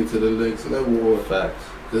gonna make it to the next level. Or Facts.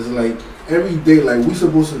 Cause like every day, like we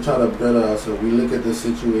supposed to try to better ourselves. We look at the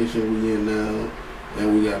situation we in now,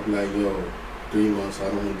 and we got like, yo, 3 months, I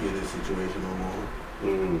don't want to be in this situation no more.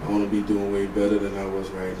 I want to be doing way better than I was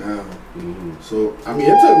right now. So, I mean,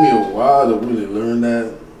 it took me a while to really learn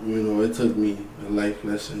that. You know, it took me a life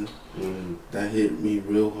lesson that hit me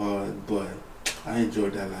real hard, but I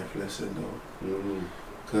enjoyed that life lesson though.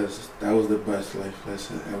 Because that was the best life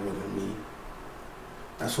lesson ever to me.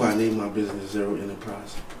 That's why I named my business Zero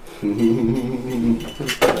Enterprise.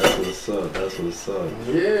 That's what's up. That's what's up.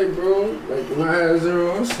 Yeah, bro. Like when I had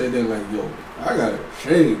zero, I said that like, yo, I gotta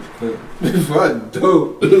change. Cause if I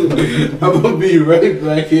don't, I'm gonna be right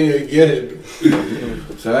back here again.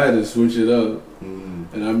 So I had to switch it up,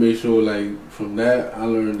 and I made sure like from that I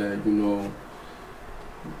learned that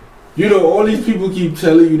you know all these people keep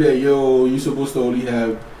telling you that yo, you supposed to only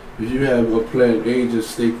have, if you have a plan A,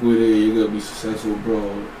 just stick with it. You're gonna be successful,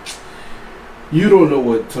 bro. You don't know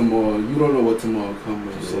what tomorrow comes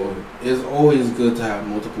with. So it's always good to have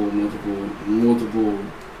multiple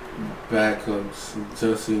backups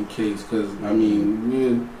just in case. Cause I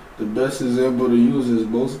mean, the best example to use is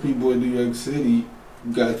most people in New York City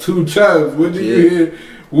got 2 jobs. What do you hear?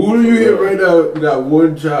 Who do you hear right now got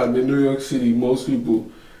 1 job in New York City? Most people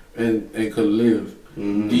and could live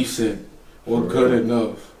decent or good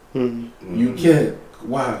enough. You can't.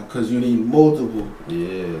 Why? Because you need multiple.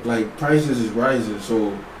 Yeah. Like, prices is rising,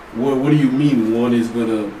 so what do you mean one is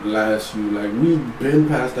gonna last you? Like, we've been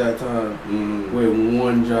past that time where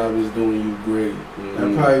one job is doing you great.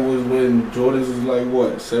 That probably was when Jordans was like,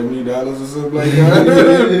 what, $70 or something like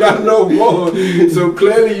that? Not no more. So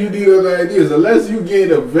clearly you need other ideas. Unless you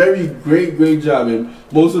get a very great job, and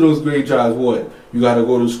most of those great jobs, what? You gotta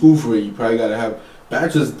go to school for it. You probably gotta have,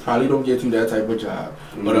 bachelors probably don't get you that type of job.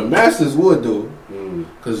 But a master's would though.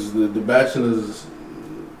 Because the bachelor's,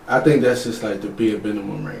 I think that's just like the bare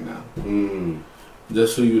minimum right now.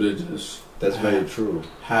 Just for you to just very true.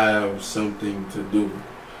 Have something to do.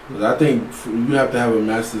 Because I think you have to have a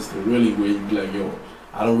master's to really where you be like, yo,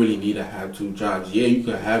 I don't really need to have 2 jobs. Yeah, you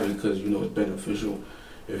can have it because you know it's beneficial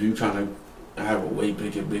if you're trying to have a way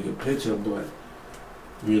bigger picture. But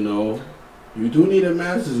you know, you do need a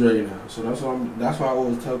master's right now. So that's why I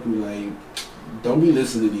always tell people, like, don't be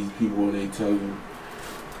listening to these people when they tell you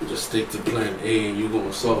just stick to plan A and you're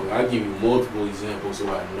gonna solve it. I give you multiple examples so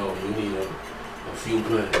I know you need a few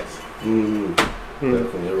plans.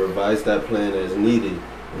 Definitely revise that plan as needed.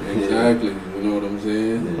 Exactly. You know what I'm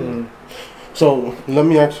saying? So let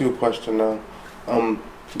me ask you a question now.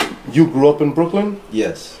 You grew up in Brooklyn?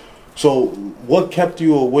 Yes. So what kept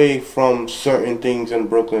you away from certain things in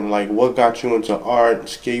Brooklyn? Like, what got you into art,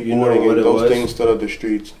 skateboarding, and those things instead of the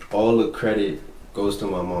streets? All the credit goes to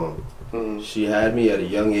my mom. She had me at a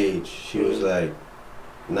young age. She was like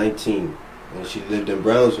 19, and she lived in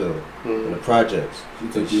Brownsville in the projects.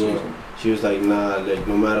 She was like, nah, like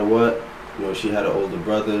no matter what, you know, she had an older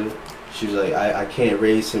brother. She was like, I can't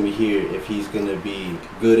raise him here if he's gonna be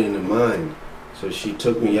good in the mind. So she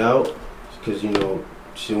took me out because, you know,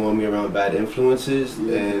 she didn't want me around bad influences,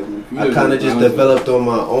 and I kind of just developed on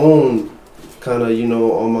my own, from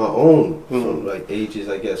like ages,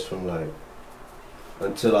 I guess, from like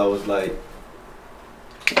until I was like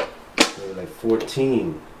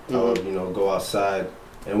 14. I would, you know, go outside,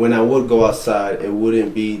 and when I would go outside, it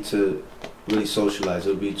wouldn't be to really socialize. It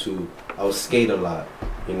would be I would skate a lot.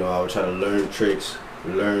 You know, I would try to learn tricks,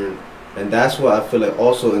 and that's what I feel like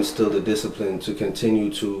also instilled the discipline to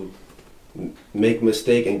continue to make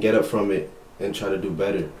mistake and get up from it and try to do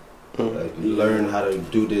better. Like, learn how to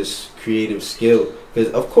do this creative skill, because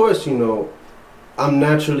of course, you know, I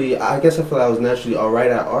guess I feel like I was naturally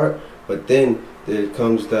alright at art, but then there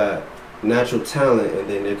comes that natural talent, and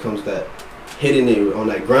then there comes that hitting it on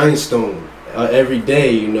that grindstone every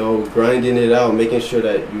day, you know, grinding it out, making sure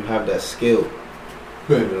that you have that skill,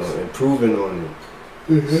 you know, improving on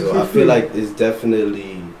it. So I feel like it's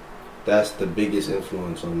definitely, that's the biggest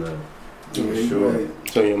influence on that. For sure. Right.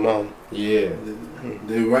 So your mom. Yeah.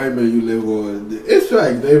 The environment you live on, it's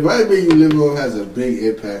right. The environment you live on has a big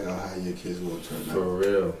impact on how your kids will turn out. For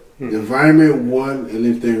real. The environment one, and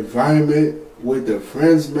if the environment with the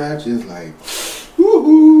friends match is like,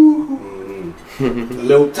 woohoo, a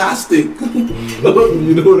little tastic.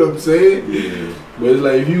 You know what I'm saying? Yeah. But it's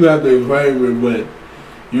like if you have the environment, but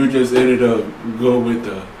you just ended up going with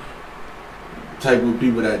the type of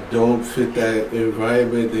people that don't fit that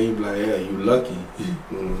environment, then you be like, yeah, you lucky.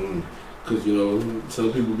 Because, you know,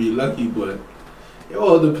 some people be lucky, but it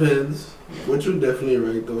all depends. But you're definitely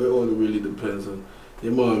right, though. It all really depends on.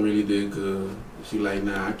 Your mom really did good. She like,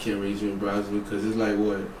 nah, I can't raise you in Brownsville because it's like,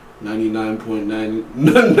 what,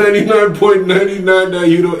 99.99 that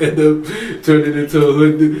you don't end up turning into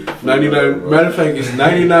 100. 99. Matter of fact, it's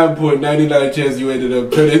 99.99 chance you ended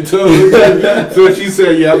up turning into 100. So she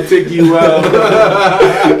said, yeah, I'm taking you out.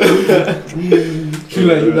 She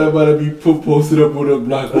like, you're not about to be posted up on the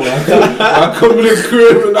block. I come in the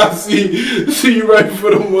crib and I see you right in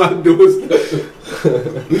front of my doorstep.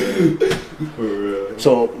 For real.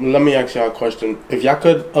 So let me ask y'all a question. If y'all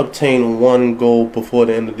could obtain one goal before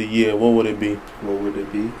the end of the year, what would it be? What would it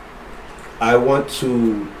be? I want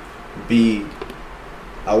to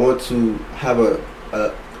have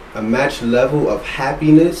a match level of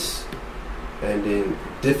happiness and then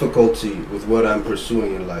difficulty with what I'm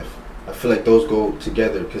pursuing in life. I feel like those go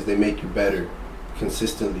together because they make you better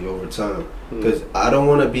consistently over time. Because I don't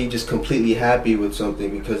want to be just completely happy with something,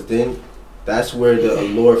 because then that's where the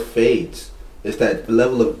allure fades. It's that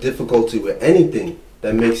level of difficulty with anything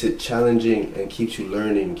that makes it challenging and keeps you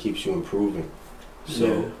learning, keeps you improving.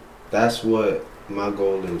 So that's what my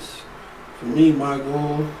goal is. For me, my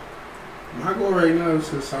goal right now is,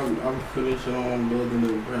 since I'm finishing on building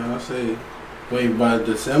the brand, I say, wait, by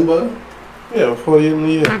December? Yeah, before the end of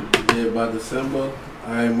the year. Yeah, by December.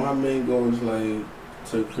 My main goal is like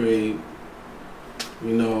to create,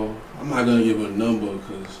 you know, I'm not going to give a number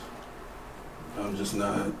because I'm just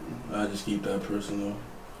not, I just keep that personal.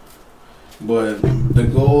 But the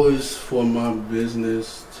goal is for my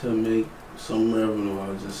business to make some revenue, I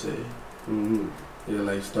would just say. Mm-hmm. Yeah,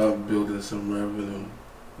 like start building some revenue.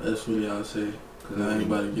 That's really I would say. Because I ain't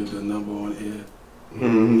about to give the number on air.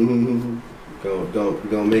 Mm-hmm.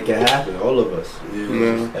 Gonna make it happen, all of us.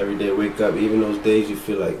 Yeah. Every day wake up, even those days you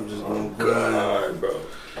feel like, I'm just oh gonna God, bro.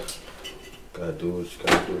 Gotta do what you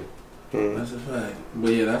gotta do. That's a fact.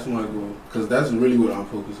 But yeah, that's my goal. Because that's really what I'm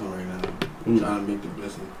focused on right now. I'm trying to make the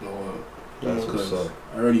business blow up. That's what's up.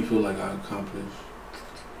 I already feel like I accomplished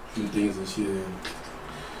a few things this year. And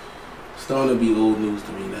it's starting to be old news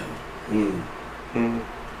to me now.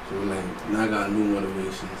 So like, now I got new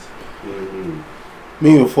motivations.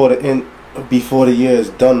 Me before the year is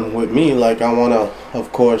done with me, like I wanna,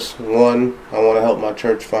 of course, I wanna help my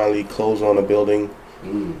church finally close on a building.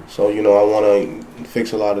 So I wanna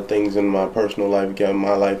fix a lot of things in my personal life, get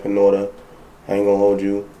my life in order. I ain't gonna hold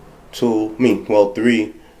you.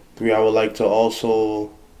 3. I would like to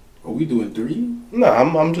also. Are we doing 3? No,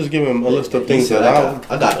 I'm just giving a list of things that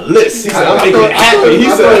I got a list. He said, I'm making it happen. He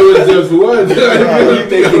said, it was just one. you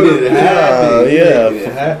making it happen. Yeah. Making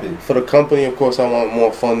it happen. For the company, of course, I want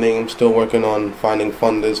more funding. I'm still working on finding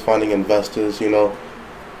funders, finding investors.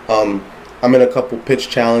 I'm in a couple pitch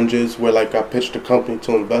challenges where like I pitched the company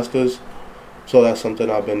to investors. So that's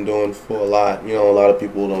something I've been doing for a lot. A lot of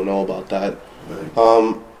people don't know about that.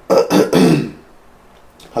 Right.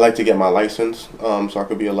 I like to get my license, so I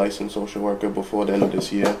could be a licensed social worker before the end of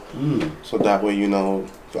this year. So that way,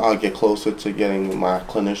 I'll get closer to getting my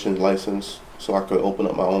clinician's license, so I could open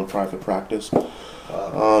up my own private practice.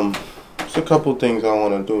 It's a couple things I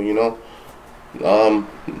want to do.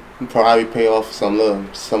 Probably pay off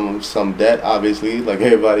some debt, obviously, like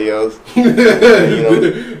everybody else.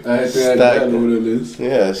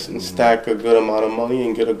 Stack a good amount of money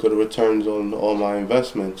and get a good returns on all my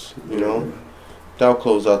investments. That'll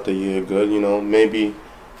close out the year good, maybe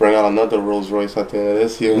bring out another Rolls Royce at the end of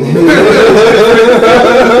this year.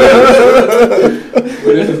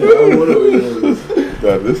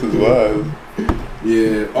 This is wild.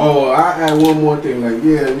 Yeah. Oh, I add one more thing. Like,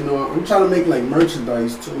 I'm trying to make like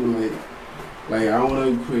merchandise too. Like I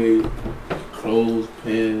want to create clothes,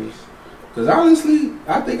 pins. Cause honestly,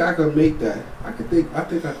 I think I could make that. I think I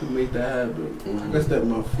could make that happen. I could step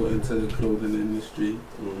my foot into the clothing industry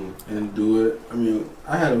and do it. I mean,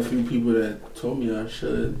 I had a few people that told me I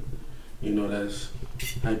should. That's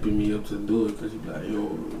hyping me up to do it. Cause you be like,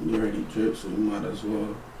 yo, you already drip, so you might as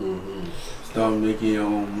well start making your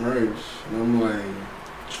own merch. And I'm like,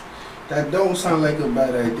 that don't sound like a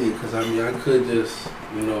bad idea. Cause I mean, I could just,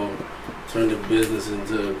 turn the business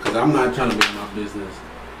into. Cause I'm not trying to make my business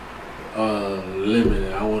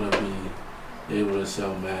limited. I want to be able to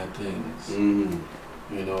sell mad things.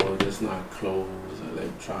 Just not clothes,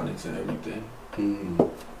 electronics, and everything.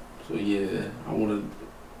 So yeah, I want to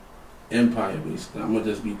empire basically. I'm gonna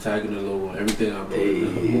just be tagging the logo on everything I put.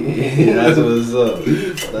 That's what's up.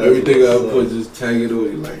 Everything I put, just tag it on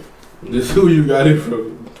you. Like, this is who you got it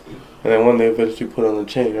from. And then one day eventually put on the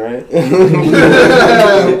chain, right? I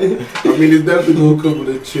mean, it's definitely gonna come with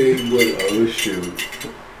a chain, but oh shoot.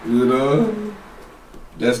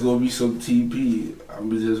 That's gonna be some TP. I'm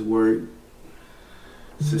gonna just work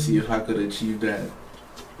to see if I could achieve that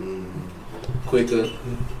quicker.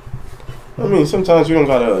 I mean, sometimes you don't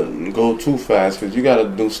gotta go too fast because you gotta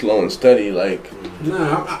do slow and steady. Like,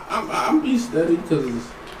 nah, I'm be steady because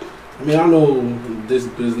I mean I know this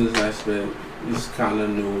business aspect is kind of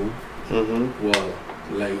new. Well,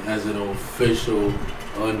 like as an official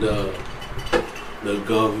under the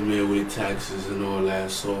government with taxes and all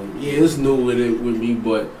that. So yeah, it's new with me.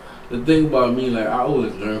 But the thing about me, like I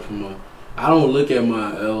always learn from I don't look at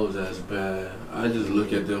my L's as bad. I just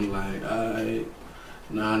look at them like, alright,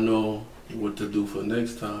 now I know what to do for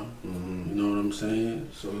next time. You know what I'm saying?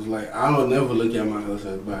 So it's like I don't never look at my L's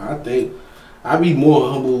as bad. I think I be more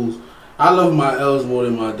humble. I love my L's more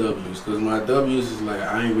than my W's because my W's is like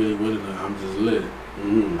I ain't really winning them. I'm just lit.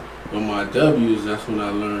 But my W's, that's when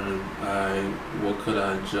I learned, what could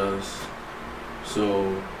I adjust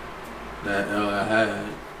so that L I had,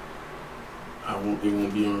 it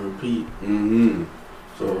won't be on repeat.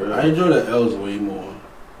 So I enjoy the L's way more.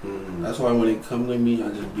 That's why when they come to me, I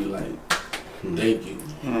just be like, thank you.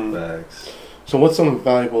 Facts. So what's some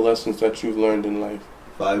valuable lessons that you've learned in life?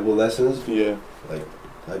 Valuable lessons? Yeah. Like,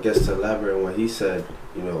 I guess to elaborate on what he said,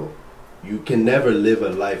 you can never live a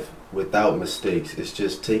life without mistakes. It's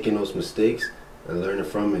just taking those mistakes and learning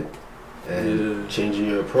from it and changing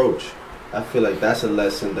your approach. I feel like that's a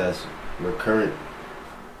lesson that's recurrent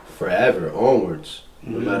forever, onwards.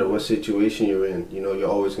 No matter what situation you're in, you're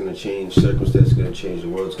always going to change. Circumstances are going to change. The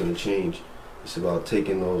world's going to change. It's about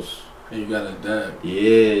taking those and you gotta adapt.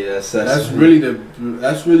 Yeah, That's really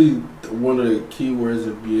one of the key words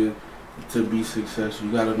of to be successful.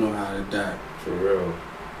 You gotta know how to adapt. For real.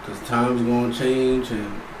 Cause times gonna change,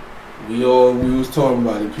 and we was talking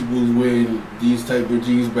about it. People was wearing these type of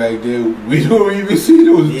jeans back then. We don't even see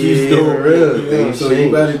those jeans though. For real. So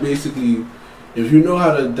you gotta basically, if you know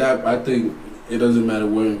how to adapt, I think it doesn't matter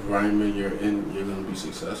what environment you're in, you're gonna be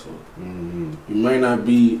successful. Mm-hmm. You might not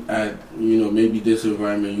be at, maybe this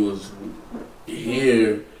environment you was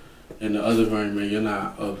here, in the other environment you're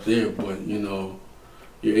not up there, but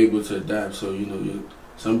you're able to adapt. So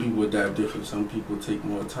some people adapt different. Some people take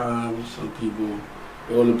more time. Some people,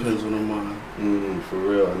 it all depends on the mind. For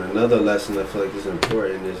real. And another lesson I feel like is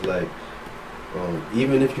important is like,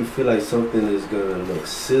 even if you feel like something is gonna look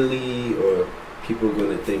silly or people are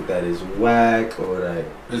gonna think that it's whack or that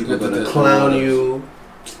people are gonna clown you,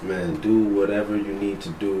 man, do whatever you need to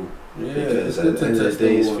do. Yeah, because at the end of the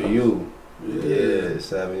day, it's for you. Yeah, it's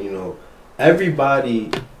having,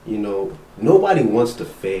 everybody, nobody wants to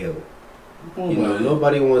fail.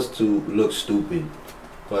 Nobody wants to look stupid,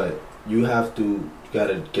 but you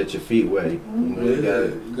gotta get your feet wet. You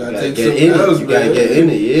gotta get in it. You gotta get in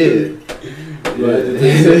it.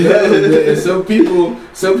 Yeah. And some people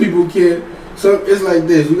can't. So it's like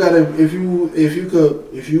this. You gotta if you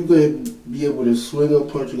could be able to swing a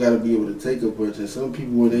punch, you gotta be able to take a punch. And some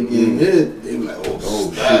people when they get hit, they be like,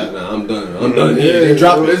 oh shit, nah, I'm done. Yeah, they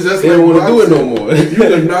drop it. It's just they don't want to do it no more. You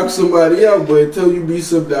can knock somebody out, but until you beat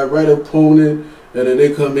that right opponent, and then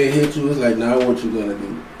they come and hit you, it's like, now what you gonna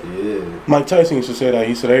do? Yeah. Mike Tyson used to say that.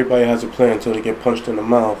 He said everybody has a plan until they get punched in the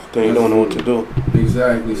mouth. Then you don't know what to do.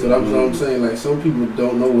 Exactly. So that's what I'm saying. Like, some people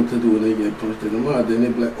don't know what to do when they get punched in the mouth. Then they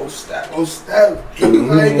be like, oh snap. I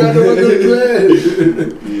ain't got no other plan.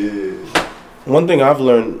 Yeah. One thing I've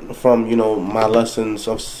learned from my lessons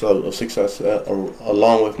of success,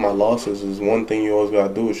 along with my losses, is one thing you always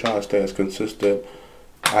gotta do is try to stay as consistent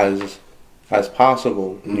as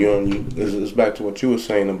possible. It's back to what you were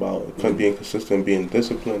saying about being consistent, being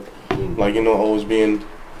disciplined. Like, always being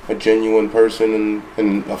a genuine person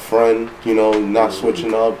and a friend, not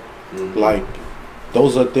switching up. Like,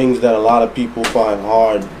 those are things that a lot of people find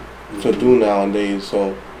hard to do nowadays.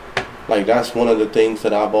 So, like, that's one of the things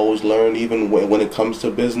that I've always learned, even when it comes to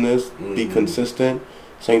business, be consistent.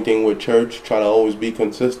 Same thing with church, try to always be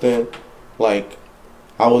consistent. Like,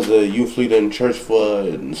 I was a youth leader in church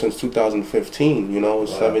since 2015, Wow.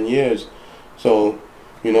 7 years. So,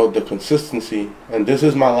 the consistency. And this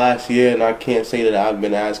is my last year, and I can't say that I've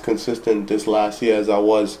been as consistent this last year as I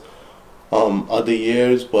was other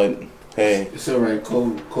years, but hey. It's alright.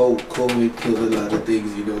 COVID killed a lot of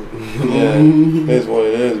things, Yeah, it's what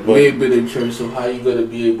it is. But we ain't been in church, so how you gonna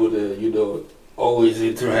be able to, always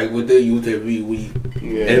interact with the youth every week,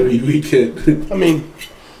 every weekend? I mean,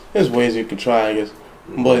 there's ways you could try, I guess.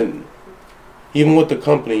 But even with the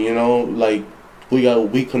company, like,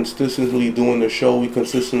 we consistently doing the show, we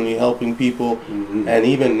consistently helping people, and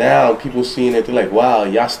even now people seeing it, they're like, wow,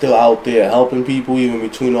 y'all still out there helping people even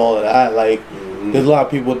between all of that. Like, there's a lot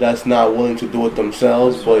of people that's not willing to do it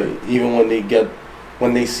themselves, but even when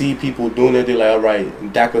they see people doing it, they're like, all right,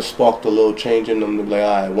 that could spark a little change in them. They're like,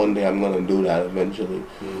 all right, one day I'm gonna do that eventually,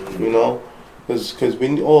 because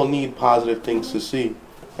we all need positive things to see.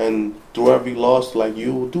 And through every loss, like,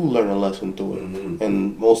 you do learn a lesson through it.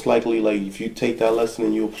 And most likely, like, if you take that lesson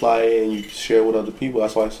and you apply it and you share with other people,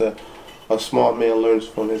 that's why I said a smart man learns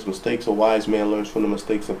from his mistakes, a wise man learns from the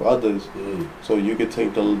mistakes of others. So you could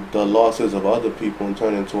take the losses of other people and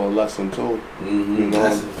turn it into a lesson too.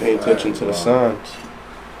 Pay attention to the signs.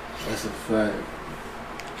 That's a fact.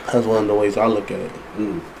 That's one of the ways I look at it.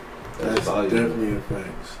 That's definitely a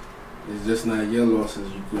fact. It's just not your losses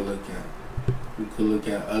you could look at. You could look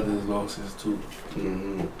at others' losses too,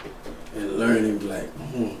 and learn and be like,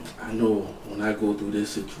 I know when I go through this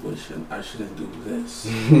situation, I shouldn't do this.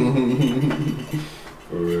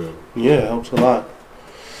 For real. Yeah, it helps a lot.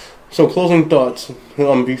 So, closing thoughts.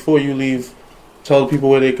 Before you leave, tell the people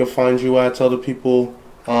where they can find you at. Tell the people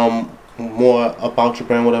more about your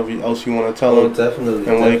brand, whatever else you want to tell them. Definitely.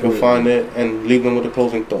 And where they can find it, and leave them with a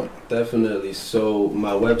closing thought. Definitely. So,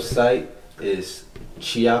 my website is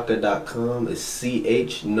Chiaka.com. It's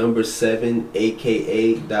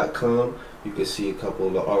CH7AKA.com. You can see a couple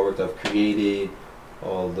of the artwork I've created,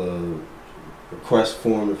 all the request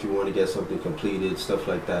form if you want to get something completed, stuff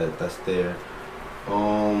like that. That's there.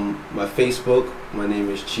 My Facebook, my name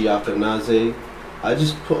is Chiaka Naze. I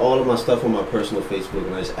just put all of my stuff on my personal Facebook,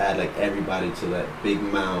 and I just add like everybody to that big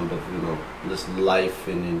mound of just life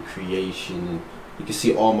and then creation. And you can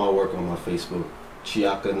see all my work on my Facebook,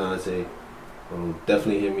 Chiaka Naze.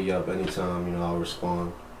 Definitely hit me up anytime, I'll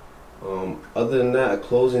respond. Other than that, a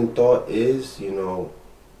closing thought is, no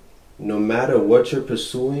matter what you're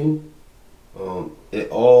pursuing, it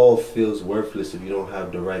all feels worthless if you don't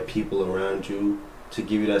have the right people around you to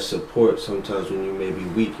give you that support. Sometimes when you may be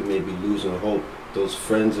weak, you may be losing hope, those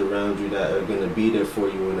friends around you that are going to be there for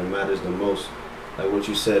you when it matters the most. Like what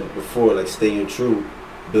you said before, like staying true,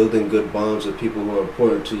 building good bonds with people who are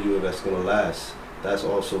important to you and that's going to last. That's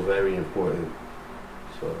also very important.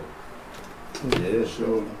 So, yeah.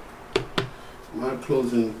 Sure. My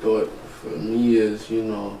closing thought for me is,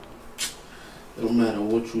 no matter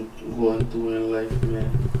what you're going through in life, man,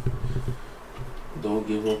 don't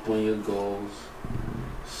give up on your goals.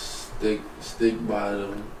 Stick by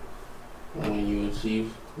them. When you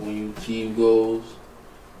achieve goals,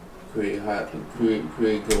 create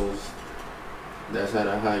goals that's at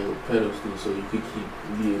a higher pedestal, so you can keep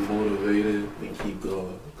being motivated and keep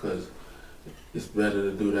going. Because it's better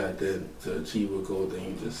to do that than to achieve a goal than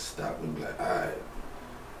you just stop and be like, alright,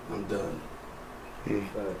 I'm done.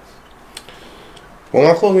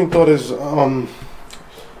 Well, my closing thought is,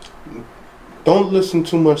 don't listen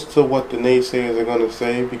too much to what the naysayers are gonna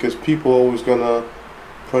say, because people are always gonna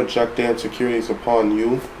project their insecurities upon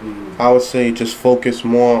you. I would say just focus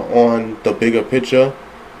more on the bigger picture.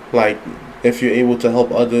 Like, if you're able to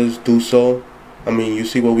help others, do so. I mean, you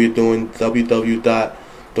see what we're doing,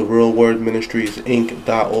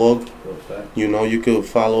 www.therealwordministriesinc.org. You could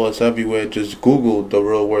follow us everywhere. Just Google The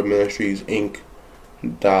Real Word Ministries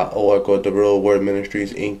Inc.org or The Real Word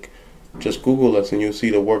Ministries Inc. Just Google us and you'll see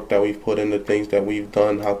the work that we've put in, the things that we've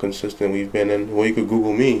done, how consistent we've been in. Well, you could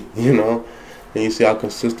Google me, and you see how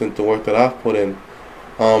consistent the work that I've put in.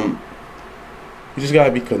 You just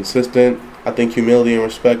gotta be consistent. I think humility and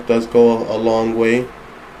respect does go a long way.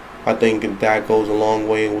 I think that goes a long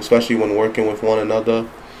way, especially when working with one another.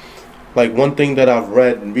 Like, one thing that I've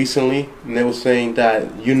read recently, and they were saying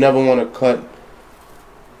that you never want to cut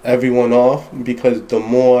everyone off, because the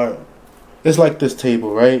more, it's like this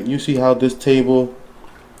table, right? You see how this table,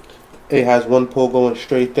 it has one pole going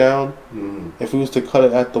straight down. If we was to cut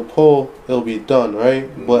it at the pole, it'll be done, right?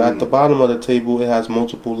 But at the bottom of the table, it has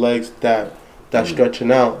multiple legs that's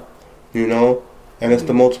stretching out, and it's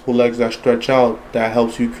the multiple legs that stretch out that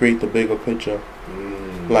helps you create the bigger picture.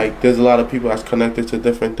 Like, there's a lot of people that's connected to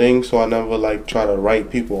different things, so I never try to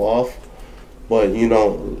write people off. But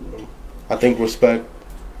I think respect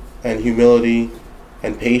and humility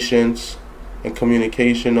and patience and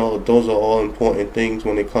communication, those are all important things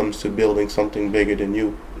when it comes to building something bigger than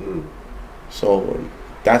you. So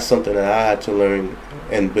that's something that I had to learn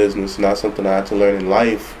in business, not something I had to learn in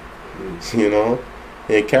life. Your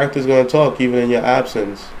character's going to talk even in your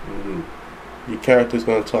absence. Your character's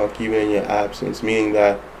going to talk even in your absence, meaning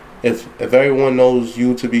that if everyone knows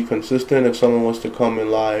you to be consistent, if someone wants to come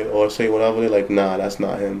and lie or say whatever, they're like, nah, that's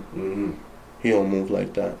not him. He don't move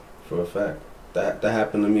like that. For a fact. That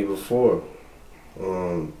happened to me before.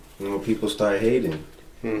 People start hating.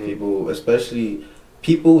 People, especially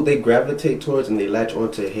people, they gravitate towards and they latch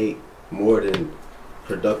onto hate more than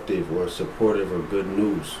productive or supportive or good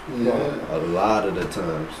news. A lot of the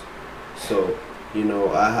times. So,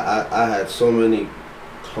 I had so many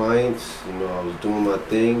clients, I was doing my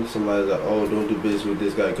thing. Somebody's like, oh, don't do business with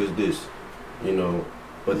this guy because this,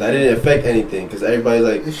 But that didn't affect anything because everybody's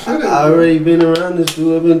like, I already been around this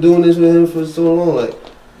dude. I've been doing this with him for so long. Like,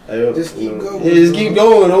 just keep going. Yeah, just keep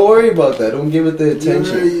going. Don't worry about that. Don't give it the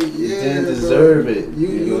attention. You didn't deserve it.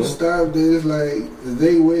 You stop this like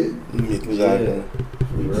they win. Exactly.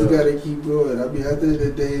 You just gotta keep going. I mean, at the end of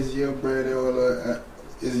the day, it's your brand.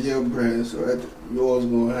 It's your brand, so you always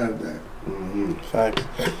gonna have that. Facts.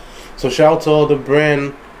 So shout out to all the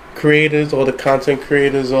brand creators, all the content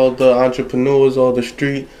creators, all the entrepreneurs, all the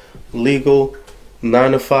street, legal,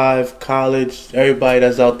 9 to 5, college, everybody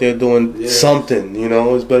that's out there doing something.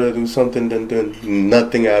 It's better to do something than doing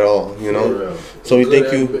nothing at all. So we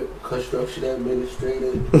thank you. Construction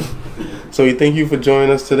administrator. So we thank you for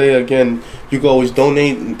joining us today. Again, you can always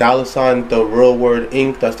donate $, the Real Word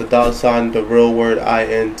Inc. That's the $, the Real Word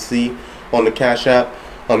INC on the Cash App.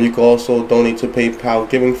 You can also donate to PayPal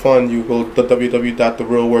Giving Fund. You go to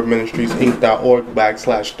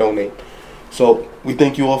www.therealwordministriesinc.org/donate. So we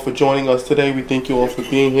thank you all for joining us today. We thank you all for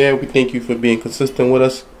being here. We thank you for being consistent with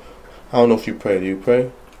us. I don't know if you pray. Do you pray?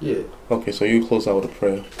 Yeah. Okay, so you close out with a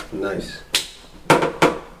prayer. Nice.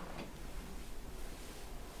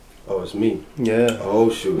 Oh, it's me. Yeah. Oh,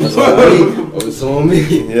 shoot. It's on me. Oh, it's on me.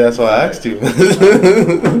 Yeah, that's why I asked you.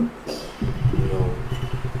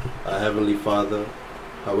 Our Heavenly Father,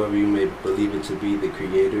 however you may believe it to be, the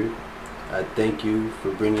Creator, I thank you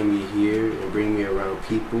for bringing me here and bringing me around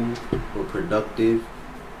people who are productive,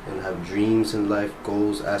 and have dreams in life,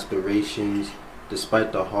 goals, aspirations.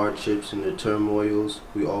 Despite the hardships and the turmoils,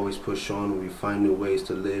 we always push on. We find new ways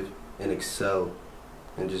to live and excel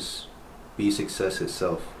and just be success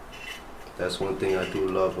itself. That's one thing I do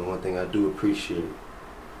love and one thing I do appreciate.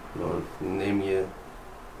 You know, name your...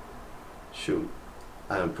 Shoot,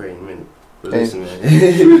 I am praying a minute. But listen, man.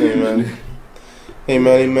 Amen.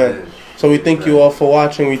 Amen, amen. So we thank you all for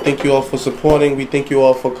watching. We thank you all for supporting. We thank you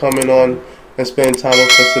all for coming on and spending time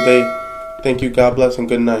with us today. Thank you. God bless and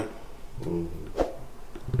good night.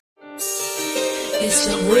 It's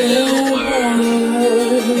the real world.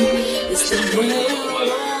 It's the real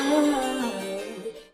world.